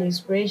I'm an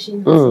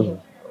inspiration to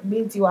him.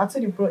 Means you are to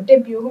the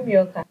debut whom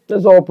you can.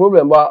 That's our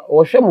problem, but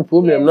or share my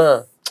problem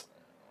now.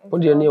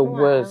 What do you need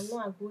worse?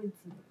 I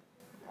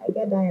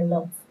get that a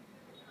lot.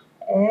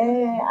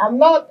 I'm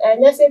not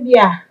I'm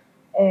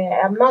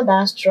not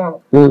that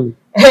strong.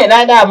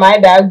 Neither am I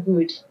that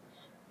good.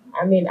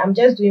 I mean, I'm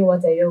just doing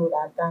what Eyoh would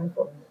have done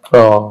for me.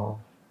 Oh.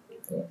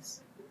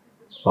 Yes.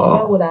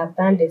 Eyoh would have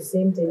done the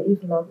same thing,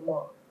 if not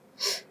more.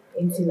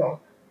 It's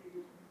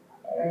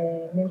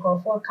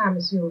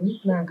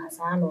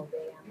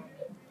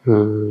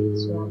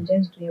so I'm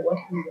just doing what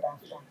he would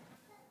have done.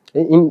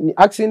 In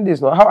asking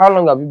this, now, how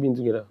long have you been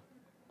together?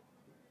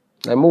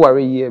 Like more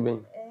worry year,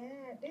 Ben.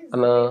 We've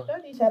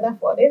known each other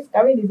for this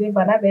coming the same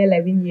for another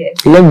 11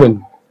 years.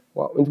 11.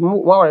 Wow, it's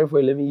more worry for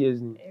 11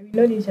 years. We've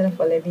known each other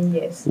for 11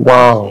 years.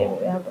 Wow.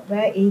 We have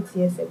about 8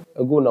 years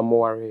ago. No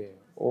more worry.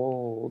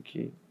 Oh,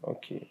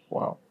 okay.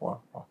 Wow.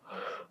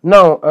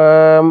 Now,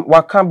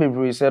 what can be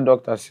very said,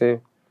 doctor say,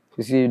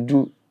 you see,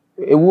 do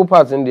a whoop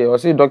part in there, or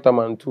say doctor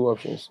man 2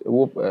 options. A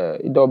whoop,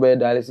 double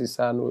dialysis,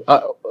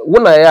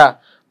 when I hear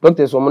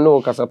doctors, woman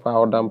no casapa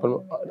or dampen.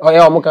 Oh,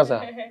 yeah,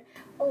 Mokasa.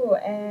 Oh,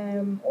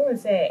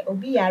 say,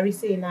 Obi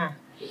say na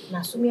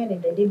sumi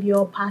and the debut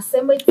or pass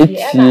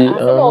cemetery, and I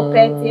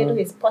pet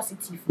is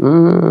positive.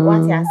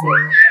 What I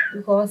say,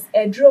 because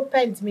a drop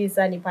pent means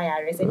any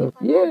pirates, and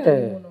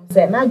yeah,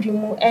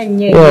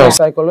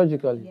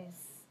 psychologically. Yes.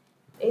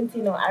 And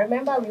you know, I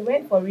remember we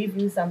went for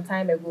review some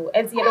time ago.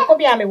 And you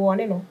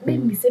know,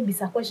 maybe say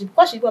bisa question.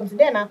 Question comes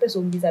then I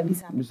person bisa.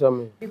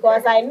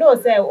 Because I know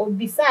say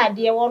bisa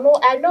they will know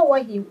I know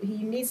what he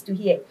needs to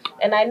hear.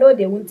 And I know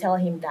they won't tell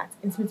him that.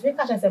 And to make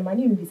catch say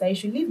manu bisa, you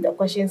should leave the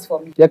questions for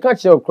me. You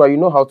catch your cry, you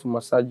know how to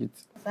massage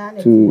it.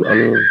 To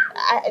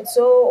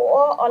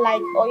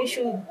or you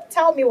should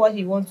tell me what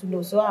he wants to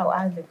know, so I'll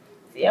ask him.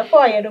 I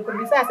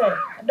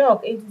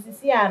doc, it is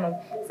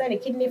the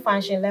kidney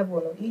function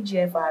level,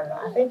 EGFR.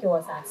 I think it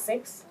was at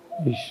 6.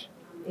 Ish.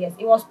 Yes,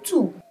 it was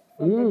 2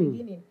 from the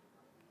beginning.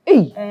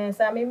 Hey.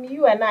 So maybe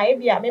you and I,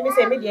 maybe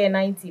say maybe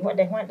 90. What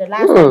the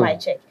last time I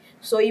checked.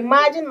 So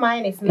imagine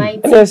mine is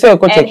 90 and his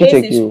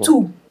is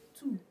 2.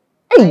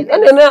 Hey,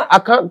 and then I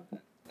can't.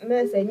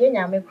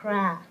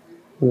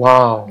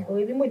 Wow.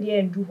 Because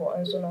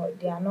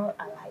they are not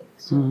alive.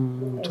 So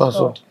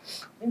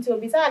until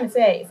besides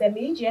say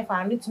me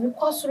EGFR need to me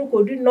cost through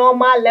could do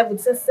normal level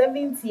say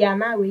 70 and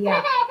now we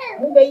are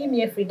moving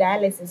me free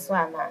dialysis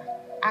one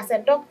as a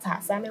doctor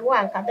Sammy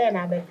one can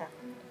better.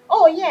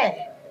 Oh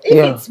yeah.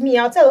 If it's me,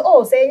 I'll tell you,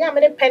 oh say how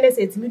many pennies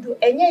it me do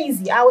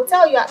easy. I will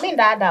tell you I mean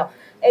that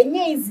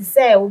easy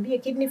say will be a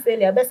kidney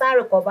failure, best I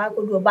recover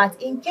could do, but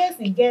in case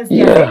it gets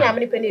there, how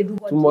many pennies do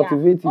what to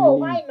motivate you. Oh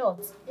why not?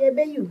 Yeah,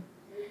 be you.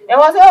 It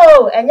was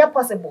and you're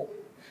possible.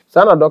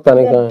 Sana doctor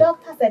the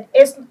doctor said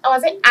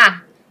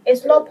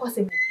it's not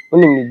possible. Oh,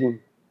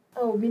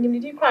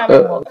 minimum crime. I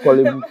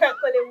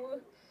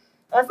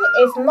said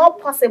it's not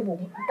possible.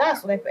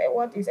 That's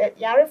what is it?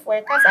 Yari for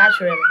a cast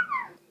actually.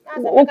 I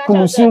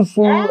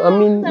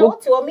mean,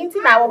 what you mean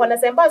now? When I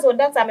say, but so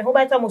that's I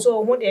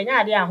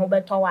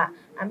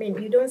mean,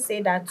 you don't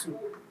say that to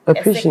a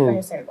sick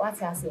person.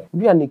 What I say?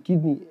 Be a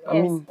kidney. I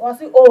mean,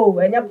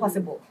 and you're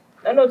possible.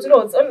 No,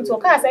 to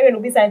cast I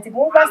will be scientific.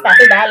 Move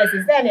started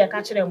dialysis. Then you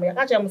catch them. You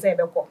catch them say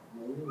beko.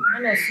 I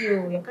know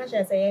you catch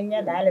them say any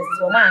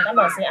dialysis. Woman, I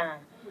know say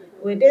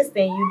with this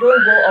thing you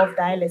don't go off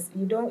dialysis.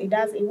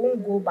 It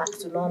won't go back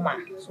to normal.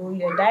 So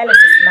your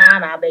dialysis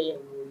na be.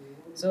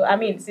 So I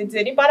mean, since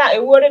the part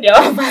it wouldn't the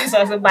office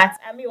but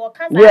I mean what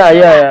can't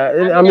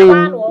I mean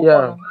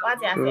yeah.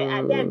 What I say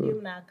I then do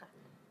na.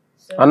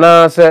 And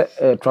I say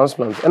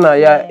transplant. And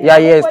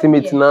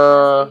estimate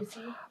na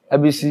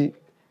ABC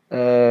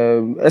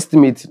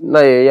estimate na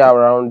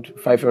around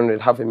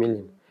 500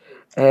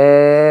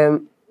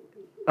 $500,000.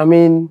 I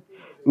mean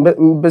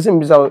person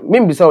bisa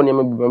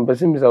onyama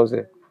person bisa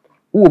say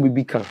who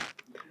Obibinii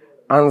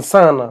and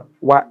sana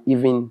what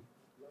even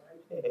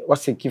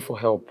what's the key for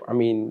help? I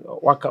mean,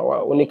 what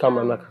only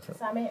camera na kasa.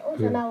 Sammy,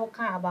 also now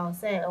can about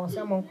say or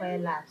someone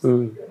quite labs.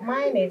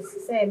 Mine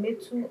is say me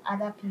 2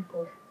 other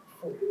people.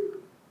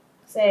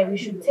 Say we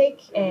should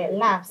take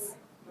labs.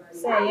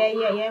 Say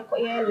yeah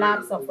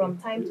labs from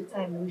time to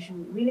time. We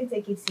should really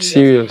take it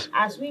serious.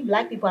 As we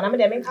black people, and I mean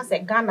they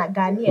say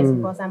Ghanaians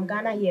because I'm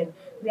Ghana here.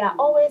 We are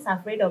always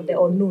afraid of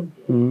the unknown.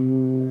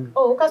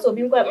 Oh, because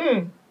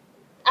Obibinii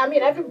I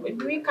mean,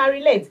 we can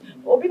relate.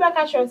 Obibinii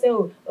catch us say,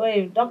 oh,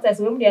 doctors,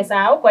 we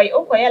say,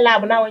 okay,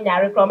 lab now when you're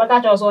recruit,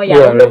 catch us all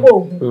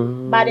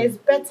but it's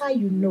better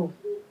you know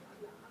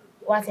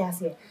what I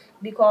say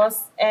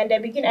because and the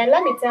beginning. And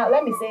let me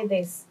say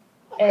this: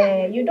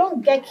 you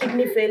don't get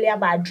kidney failure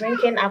by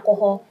drinking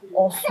alcohol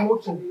or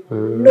smoking.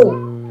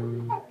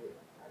 No.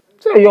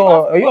 So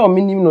you're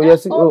minimum, no,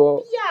 yes.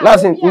 Yeah,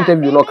 last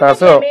interview no can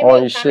say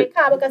on shit.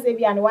 Because they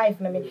be an wife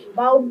na me.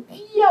 But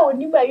here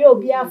oni ba you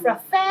be afra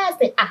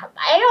first.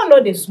 I don't know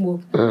they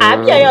smoke.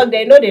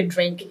 They know they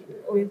drink.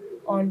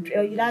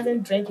 He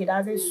doesn't drink, he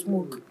doesn't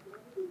smoke.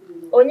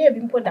 Only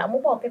been put that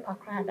mobile paper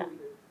crowd.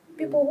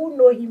 People who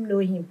know him know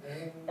him.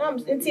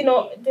 You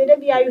know,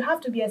 you have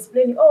to be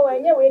explaining. Oh,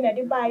 and yeah, when I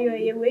did buy you,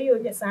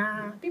 yes,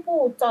 people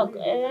will talk.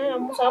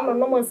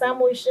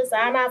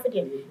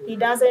 He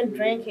doesn't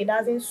drink, he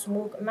doesn't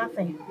smoke,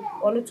 nothing.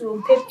 Only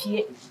to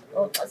pay.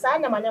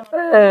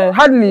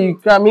 Hardly,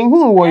 I mean,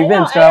 who were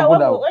events?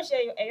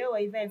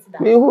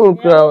 Me who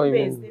crowd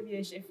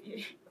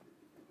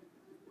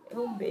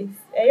home base.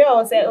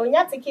 Eyoh say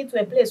onya ticket to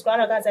a place kwa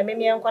na say me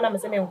enko na me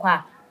say me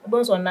nkwa.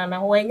 Bonso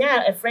na when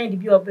ya a friend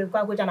bi obe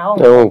kwa goja na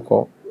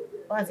onko.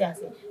 What you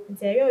say?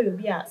 Nti eyoh yo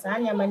bi a sa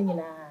anya mani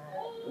nyina.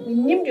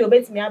 Nim de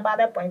obetimi aba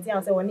that point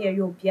ya say woni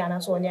eyoh bi na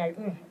so woni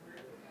ayi.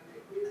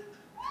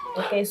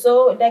 Okay,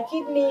 so the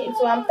kidney,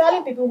 so I'm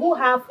telling people who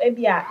have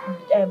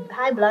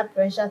high blood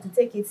pressure to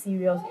take it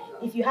serious.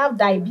 If you have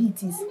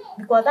diabetes,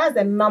 because that's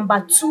the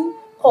number 2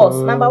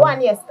 cause. Number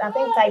 1, yes, I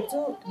think type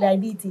 2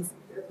 diabetes.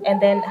 And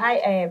then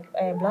high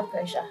blood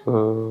pressure.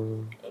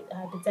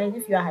 Hypertensive,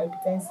 if you are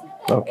hypertensive.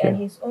 Okay. And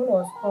his own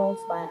was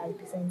caused by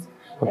hypertension.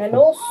 Okay. And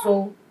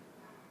also,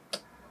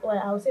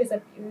 well, I would say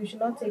you should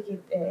not take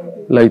it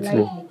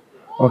lightly.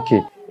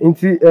 Okay.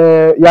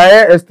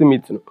 Yeah,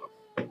 estimate.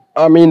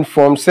 I mean,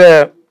 from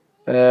say,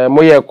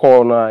 moye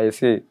call na I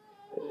say,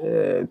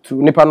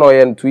 to nipa no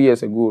yen 2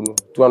 years ago, no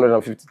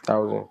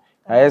 250,000.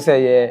 I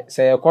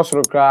say cost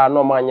cra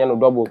no man no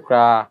double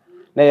cra,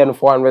 na yen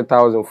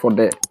 400,000 for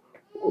the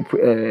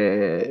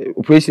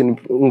operation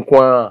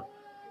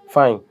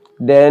fine.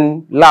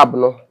 Then lab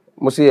no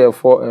must say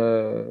for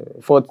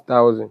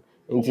 40,000.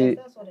 Inti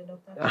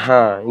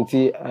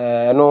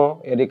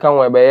no they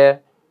can buy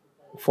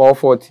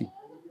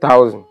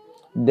 440,000.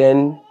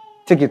 Then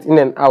ticket in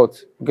and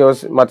out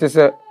because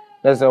Matisse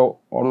that's or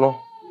no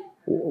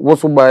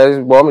what's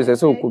buy bomb is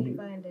so could be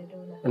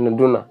and the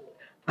donor.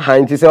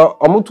 Inti say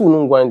omutu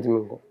no going to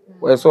me.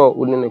 We saw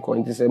wouldn't the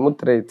coin. Inti say mo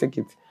 3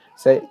 ticket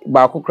say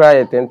baako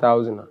cry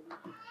 10,000.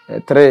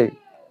 3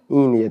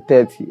 in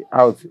 30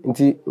 out.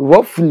 Until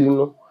roughly,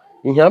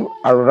 you have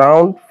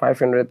around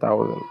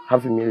 500,000,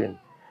 $500,000.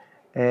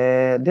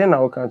 Then I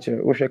will catch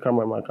you. We shake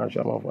my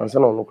country. And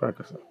send on no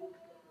crackers. Okay.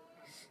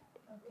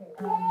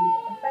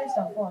 First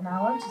of all, I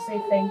want to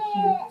say thank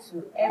you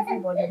to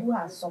everybody who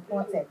has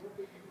supported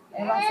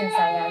ever since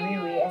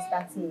I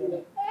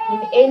started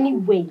in any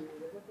way.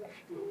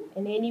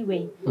 In any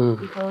way,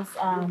 because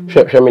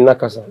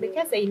because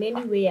in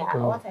any way,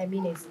 what I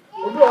mean is,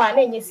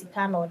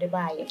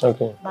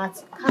 okay.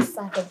 But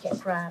kasa take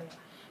plan.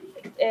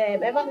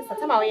 Ever since the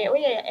time I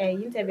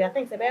interview, I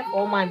think it's about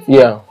 4 months.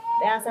 Yeah.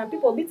 There are some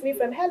people beat me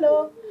from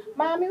hello,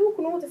 mommy who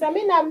couldn't say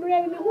me I'm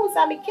really who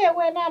SammyKay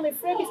when I'm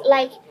afraid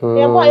like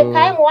they boy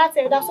Kayi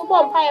water that's so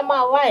bomb pie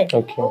my why.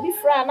 Okay. Obi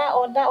frana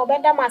or that or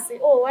better massy.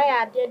 Oh why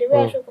are they the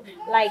way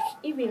like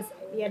even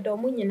yeah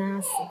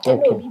domunina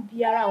obi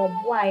biara or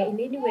boy in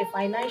any way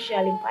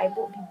financially in pipe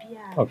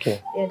biara.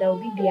 Okay. Yeah there will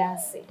be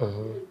biase.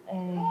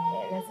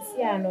 Let's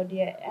see I know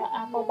the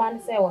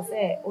Akoban say was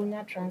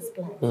onya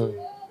transplant.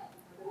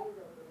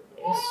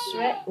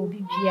 Straight obi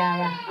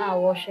biara a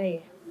wo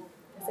hwe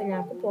say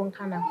Nyankopon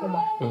kana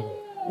koma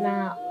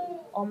na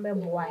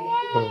omeboa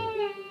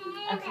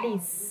at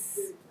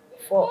least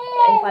for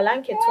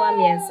empalanke to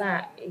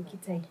amiensa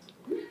ekitai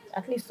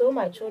at least so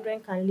my children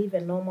can live a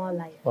normal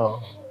life.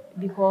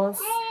 Because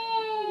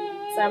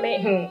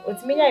Sammy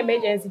utiminya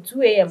emergency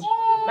 2 a.m.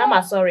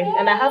 Mama sorry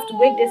and I have to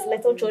wake these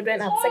little children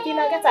up.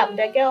 Sakina get up,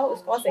 the girl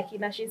is called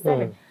Sakina, she's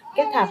 7.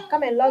 Get up,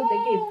 come and lock the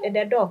gate at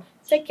the door.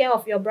 Take care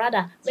of your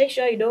brother. Make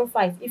sure you don't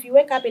fight. If you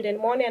wake up in the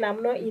morning and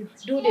I'm not in,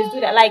 do this, do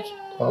that. Like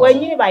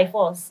when you by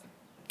force.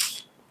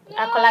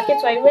 I collect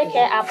it when you wake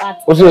her up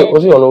at what's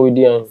it on with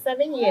you?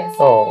 7 years.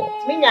 Oh.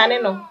 Me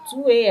no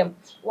 2 a.m.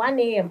 1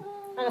 a.m.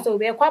 And so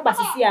we are quite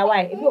basisi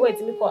why. If you wait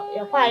to me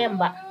you're quite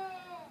back.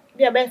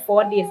 Be about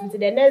 4 days until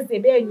the next day.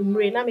 Be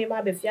you na me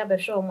ma be fear be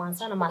show man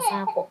sana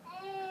masako.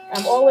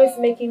 I'm always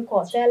making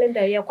calls, telling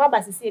them you're quite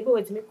basisi be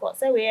wait to me call.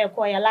 Say we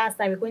call your last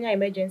time we go your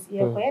emergency.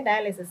 You call your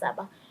dialysis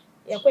aba.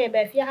 You call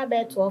your fear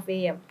about 12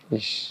 a.m.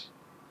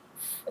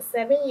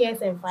 7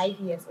 years and 5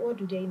 years. What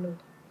do they know?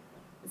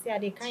 See,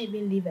 they can't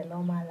even live a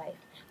normal life.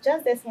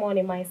 Just this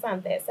morning, my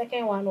son, the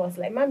second one was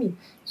like, Mommy,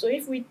 so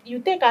if you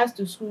take us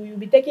to school, you'll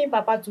be taking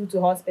Papa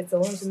to hospital.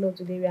 I want to know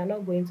today we are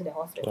not going to the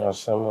hospital.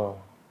 Yes,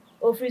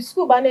 or free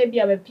school, but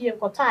maybe I'm a PM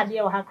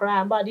Kotadi or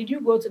Hakra, but did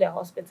you go to the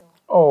hospital?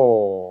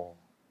 Oh.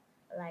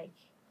 Like,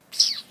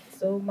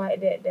 so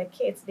the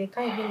kids, they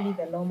can't even live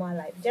a normal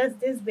life. Just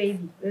this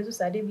baby,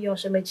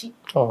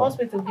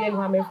 hospital being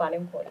 1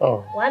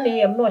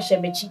 a.m. no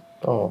shemechi.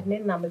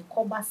 Then I'm a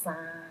kobasa.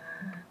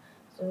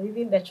 So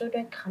even the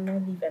children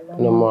cannot live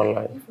a normal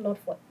life. If not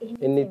for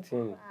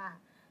anything.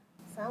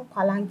 Some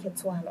palanke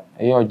to one.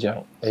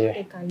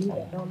 They can live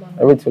a normal life.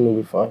 Everything will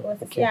be fine.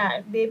 Okay.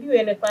 Yeah, baby,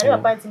 when the crime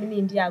about in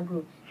India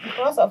group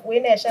because of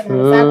when they shall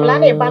have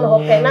plan a ban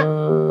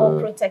or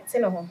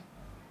protecting them.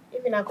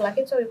 Even I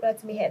could to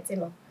regret me head,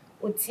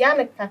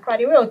 Utiana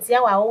Kakradi,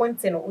 Utia, I want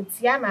to know,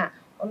 Utiana,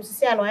 on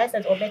Susiano, I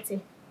said, or Betty.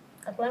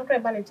 I can't cry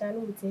by the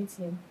channel with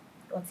him,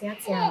 or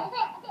Tiana.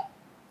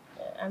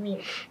 I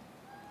mean,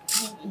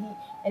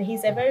 and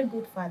he's a very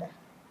good father.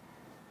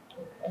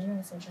 I know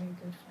he's a very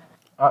good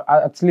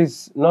father. At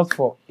least not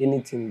for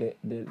anything.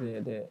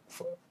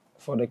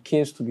 For the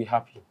kids to be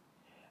happy.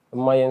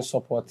 My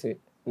support it.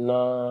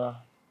 Na,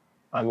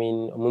 I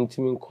mean,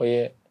 Muntimin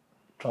Koye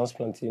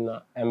transplant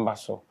na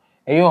embasso.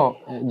 Eyo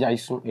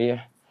jaisu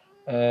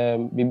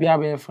baby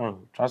abe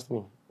fine. Trust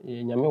me.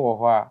 Nyame wo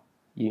ho a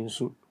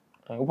yinsu.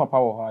 Wo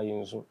papa wo ho a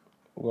yinsu.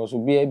 Because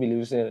obi e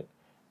believe say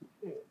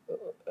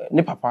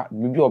ne papa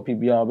baby or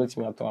bia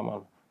obetimi ato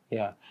ama.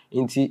 Yeah.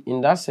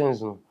 In that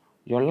sense no,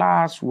 your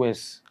last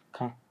words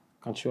can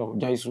you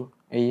jaisu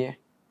eyo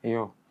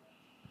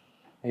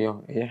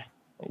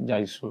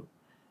jaisu.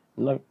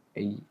 No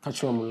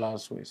catch your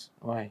last words.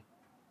 Why?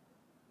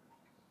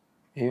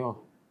 Eyo.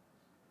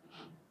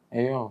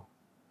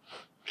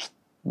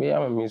 Be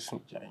am miss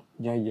jai.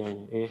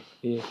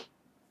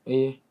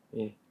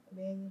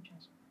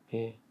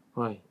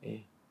 Why?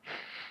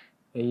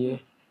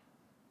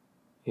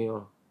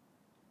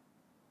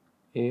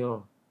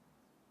 Eyo.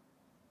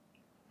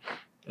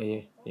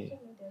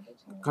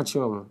 Catch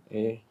your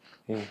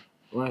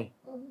why?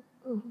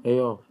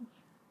 Eyo.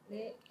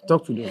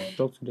 Talk to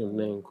them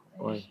now.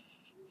 Why?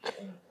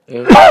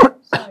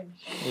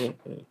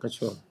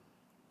 Catch you.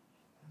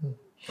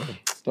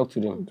 Talk to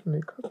them.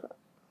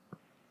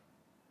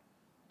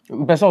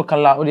 Person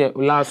kala o the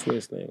last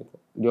words na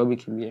the obi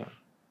kibi.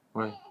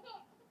 Why?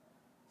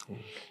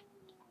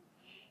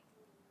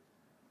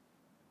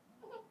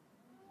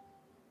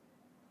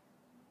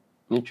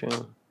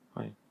 Mutual.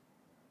 Why?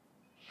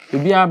 You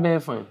be a bear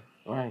fine.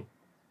 Why?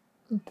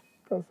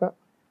 Papa.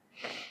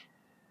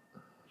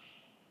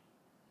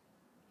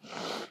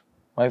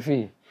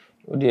 Wifey,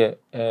 o dear,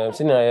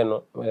 senior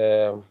no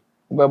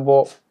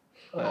ubebo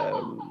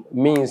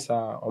means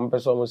on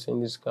person almost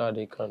in this car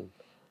they can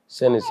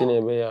send a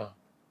senior.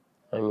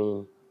 I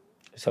mean,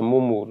 it's a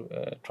momo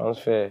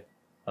transfer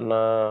and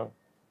a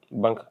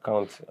bank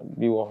account.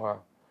 Be what her.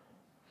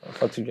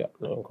 There's a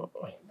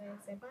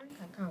bank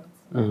account.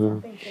 I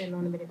think they're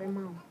on the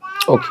amount.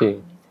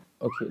 Okay.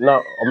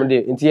 Now, I'm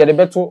there. Into the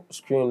better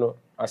screen no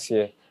as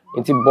here.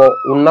 Into bo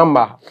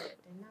number.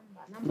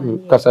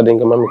 Kasa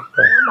denga mami.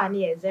 Number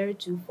here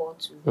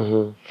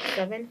 0242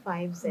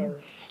 750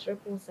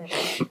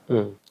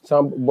 777.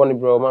 Some bonny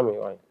bro mami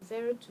why?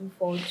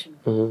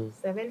 0242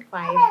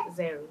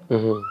 750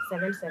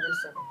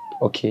 777.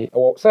 Okay.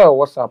 Say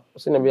WhatsApp.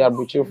 Say na be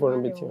abuchi for no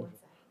bit.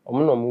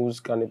 Omo no use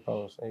can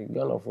pounds.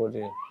 Ghana for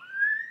the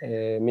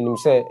minimum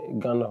say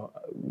Ghana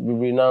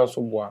we now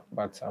so boa,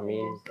 but I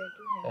mean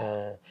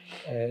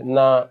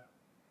na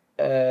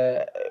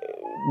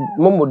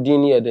momo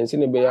dini here then say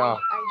na be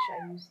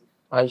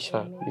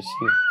Aisha, you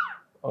see.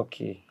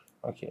 Okay.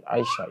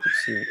 Aisha, you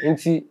see.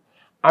 Inti,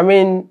 I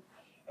mean,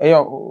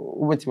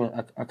 wait a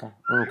minute,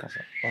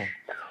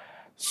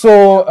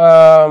 So,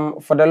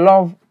 for the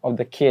love of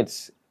the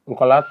kids, in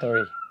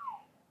collateral,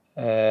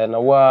 na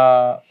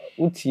wa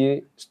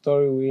utie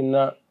story we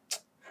na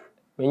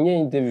menye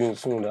interview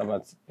soon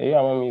but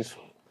Eyoh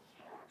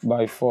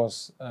by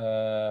force.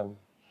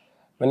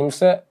 When you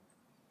say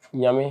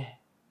nyame,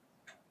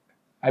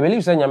 I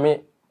believe say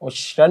nyame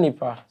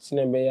Oshranipa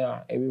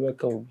sinebeya everywhere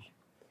can be.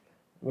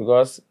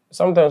 Because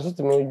sometimes what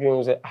me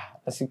dream say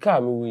asika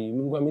me we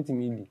ngwa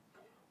metimi di.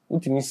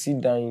 Utimi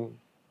sit down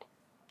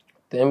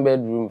 10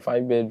 bedroom,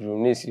 5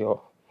 bedroom nesi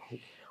ho.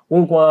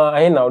 Unkwa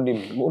ahe na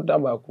odem moda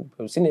ba ku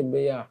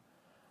sinebeya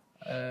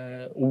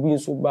ubi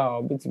nso ba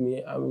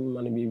obetimi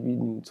amana baby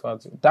to.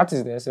 That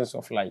is the essence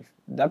of life.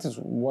 That is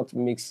what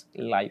makes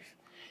life.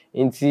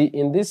 In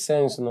this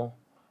sense no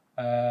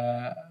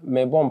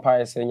me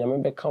bompa say nyame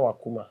be kan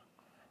wakuma.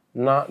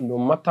 Now, no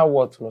matter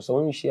what, no, so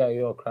when you share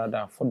your crowd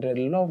for the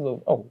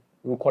love of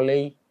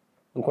Nkolei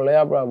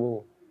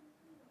Bravo,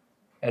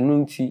 and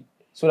Nunti,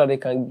 so that they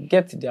can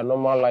get their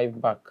normal life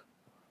back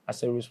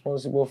as a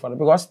responsible father.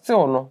 Because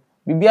still, no,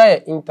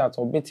 BBI intact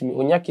or bet me,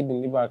 Onyaki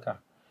didn't live back.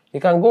 He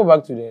can go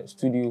back to the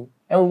studio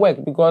and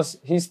work because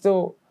he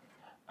still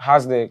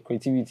has the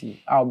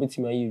creativity. I'll bet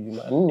him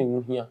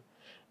and here.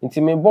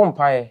 Until me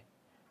bompire,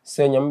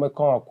 say Nyambe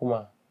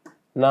Akuma,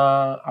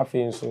 na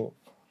Afia so.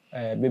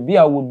 Baby,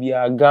 I would be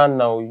a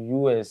Ghana or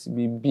US,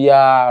 be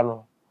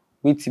no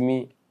with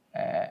me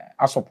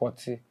a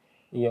support in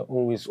your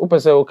own ways. Open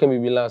say okay,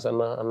 maybe last and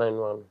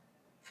 9-1.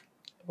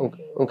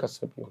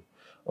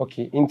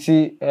 Okay,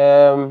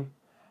 inti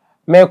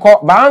me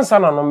call answer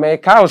no me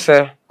ka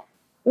say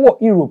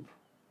Europe,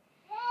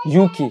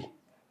 UK,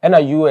 and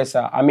a US.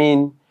 I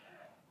mean,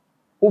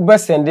 Uber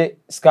send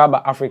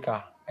Scaba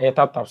Africa, a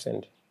tap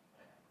send.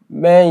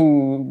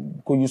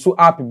 Men could you so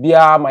app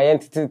bia my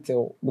entity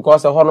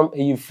because the honor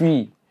you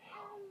free.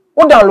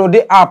 O download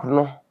the app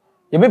no.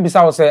 You be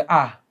bisa say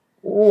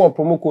who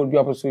promo code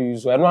you so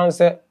use. And one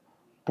say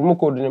promo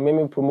code the me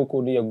promo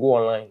code you go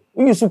online.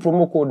 You use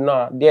promo code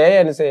now.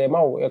 There and say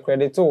ma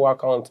credit to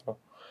account no.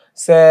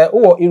 Say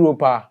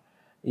Europe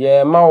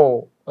ye ma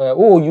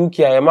UK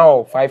ye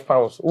ma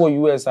 £5.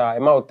 US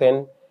ma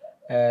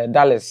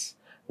 $10.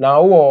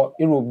 Now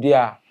Europe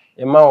there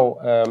ye ma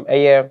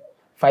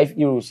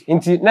 €5.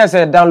 Inti na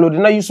say download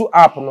na use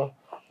app no.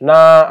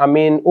 Na I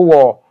mean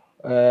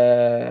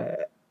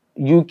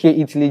UK,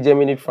 Italy,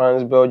 Germany,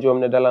 France, Belgium,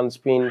 Netherlands,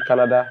 Spain,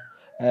 Canada.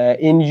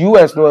 In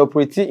US, no,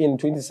 operate in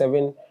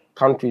 27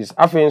 countries.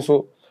 After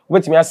so,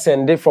 wait me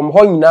send it from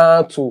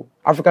Hoina to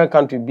African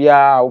country,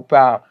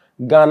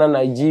 Ghana,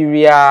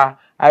 Nigeria,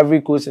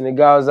 Ivory Coast,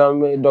 Senegal,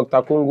 Zambia,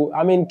 Dr. Congo.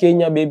 I mean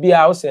Kenya, baby,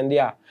 I'll send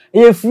it.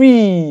 It's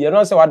free. You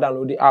don't say what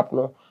download the app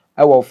no.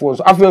 I will phone.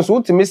 So after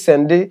so, to me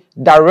send it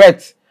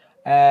direct.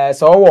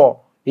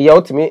 So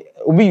you to me,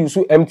 we use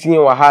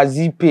MTN or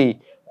ZPay.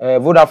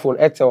 Vodafone,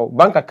 Airtel,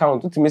 bank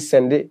account, to me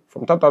send it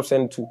from top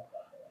send to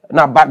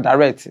now back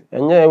direct.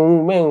 And yeah,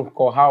 men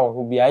call how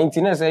will be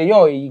internet say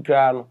yo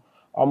grand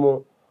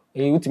almost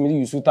to me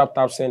use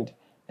tap send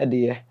at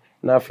the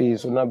na fee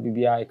so na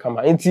BBI come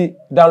inti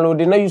download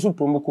the na use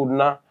promo code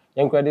na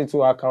and credit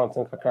to account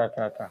and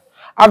kaka.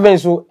 Even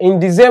so in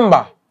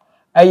December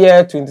a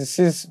year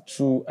 26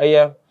 to a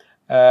year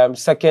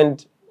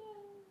 2nd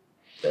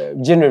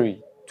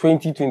January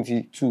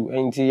 2022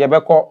 and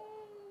yebeko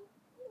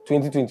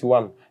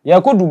 2021. You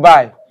go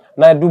Dubai.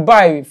 Now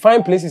Dubai,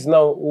 fine places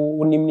now.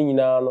 Onim ni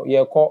na no.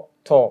 You go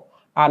to.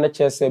 Na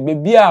chese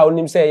baby a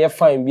onim say you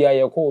fine. Be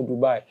you go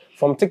Dubai.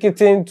 From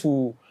ticketing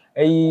to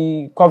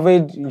a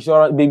COVID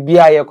insurance. Baby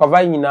a you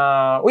cover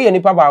na. We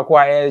nipa ba ko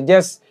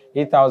just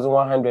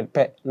 8,100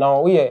 per.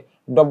 Now we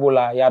double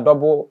la. Ya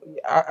double.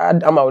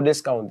 Amount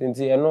discount.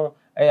 Inti you know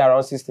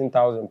around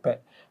 16,000 per.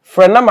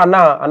 Friend number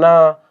na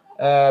ana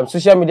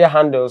social media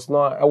handles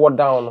no. What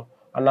down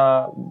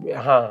ana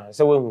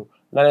so we.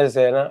 Na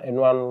say na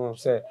eno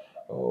say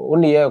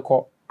only ye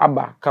ko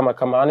aba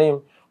kama ani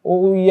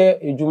o ye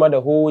ejuma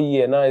the whole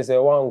year na say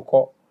one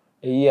ko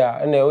a year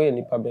and we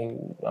nipa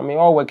ben I mean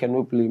all work and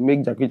no play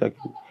make jaki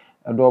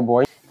ado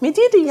boy me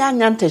did the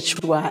young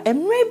antechwa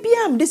emre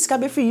bia am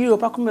discover free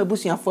Europe akoma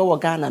busuafo wo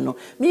Ghana no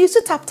me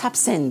use tap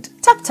send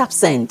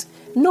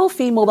no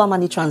fee mobile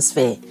money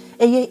transfer.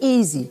 Eye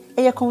easy,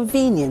 eye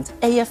convenient,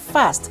 eye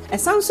fast, and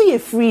sounds so ye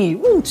free.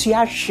 Won't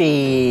you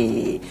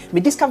share?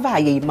 Me discover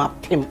ye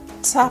mapim.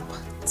 Tap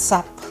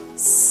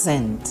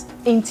send.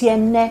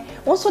 Intienne.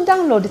 Also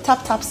download the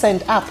tap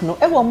send app no.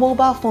 Ewa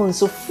mobile phone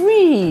so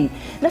free.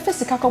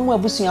 Nefesi kakomu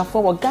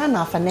ebusuafo wo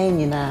Ghana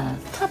fanenyi na.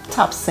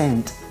 Tap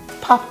send.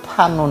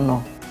 Papa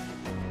no.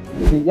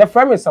 Your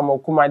friend is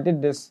I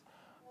did this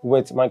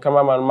with my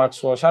cameraman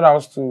Maxwell. Shout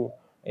outs to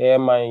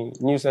my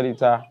news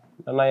editor.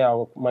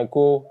 Anaya, my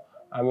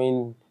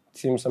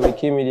team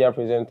Sammykaymedia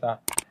presenter.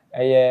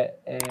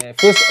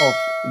 Face of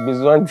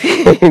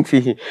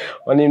Bizonti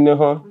on him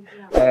no.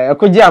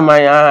 Kujia my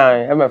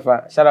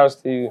MFA. Shout outs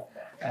to you.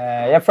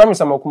 Your friend is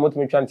Sammykaymedia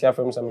me trying to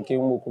from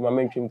Sammykaymedia, my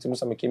main team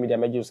Sammykaymedia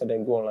major so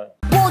then go online.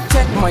 Go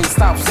check my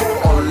stuff so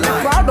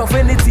online. Proud of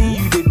anything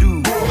you they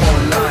do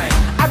online.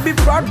 I be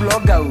proud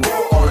blogger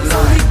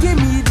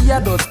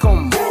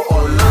SammyKaymedia.com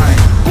online.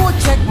 Go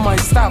check my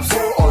stuff so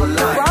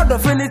online. Proud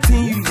of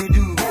anything you they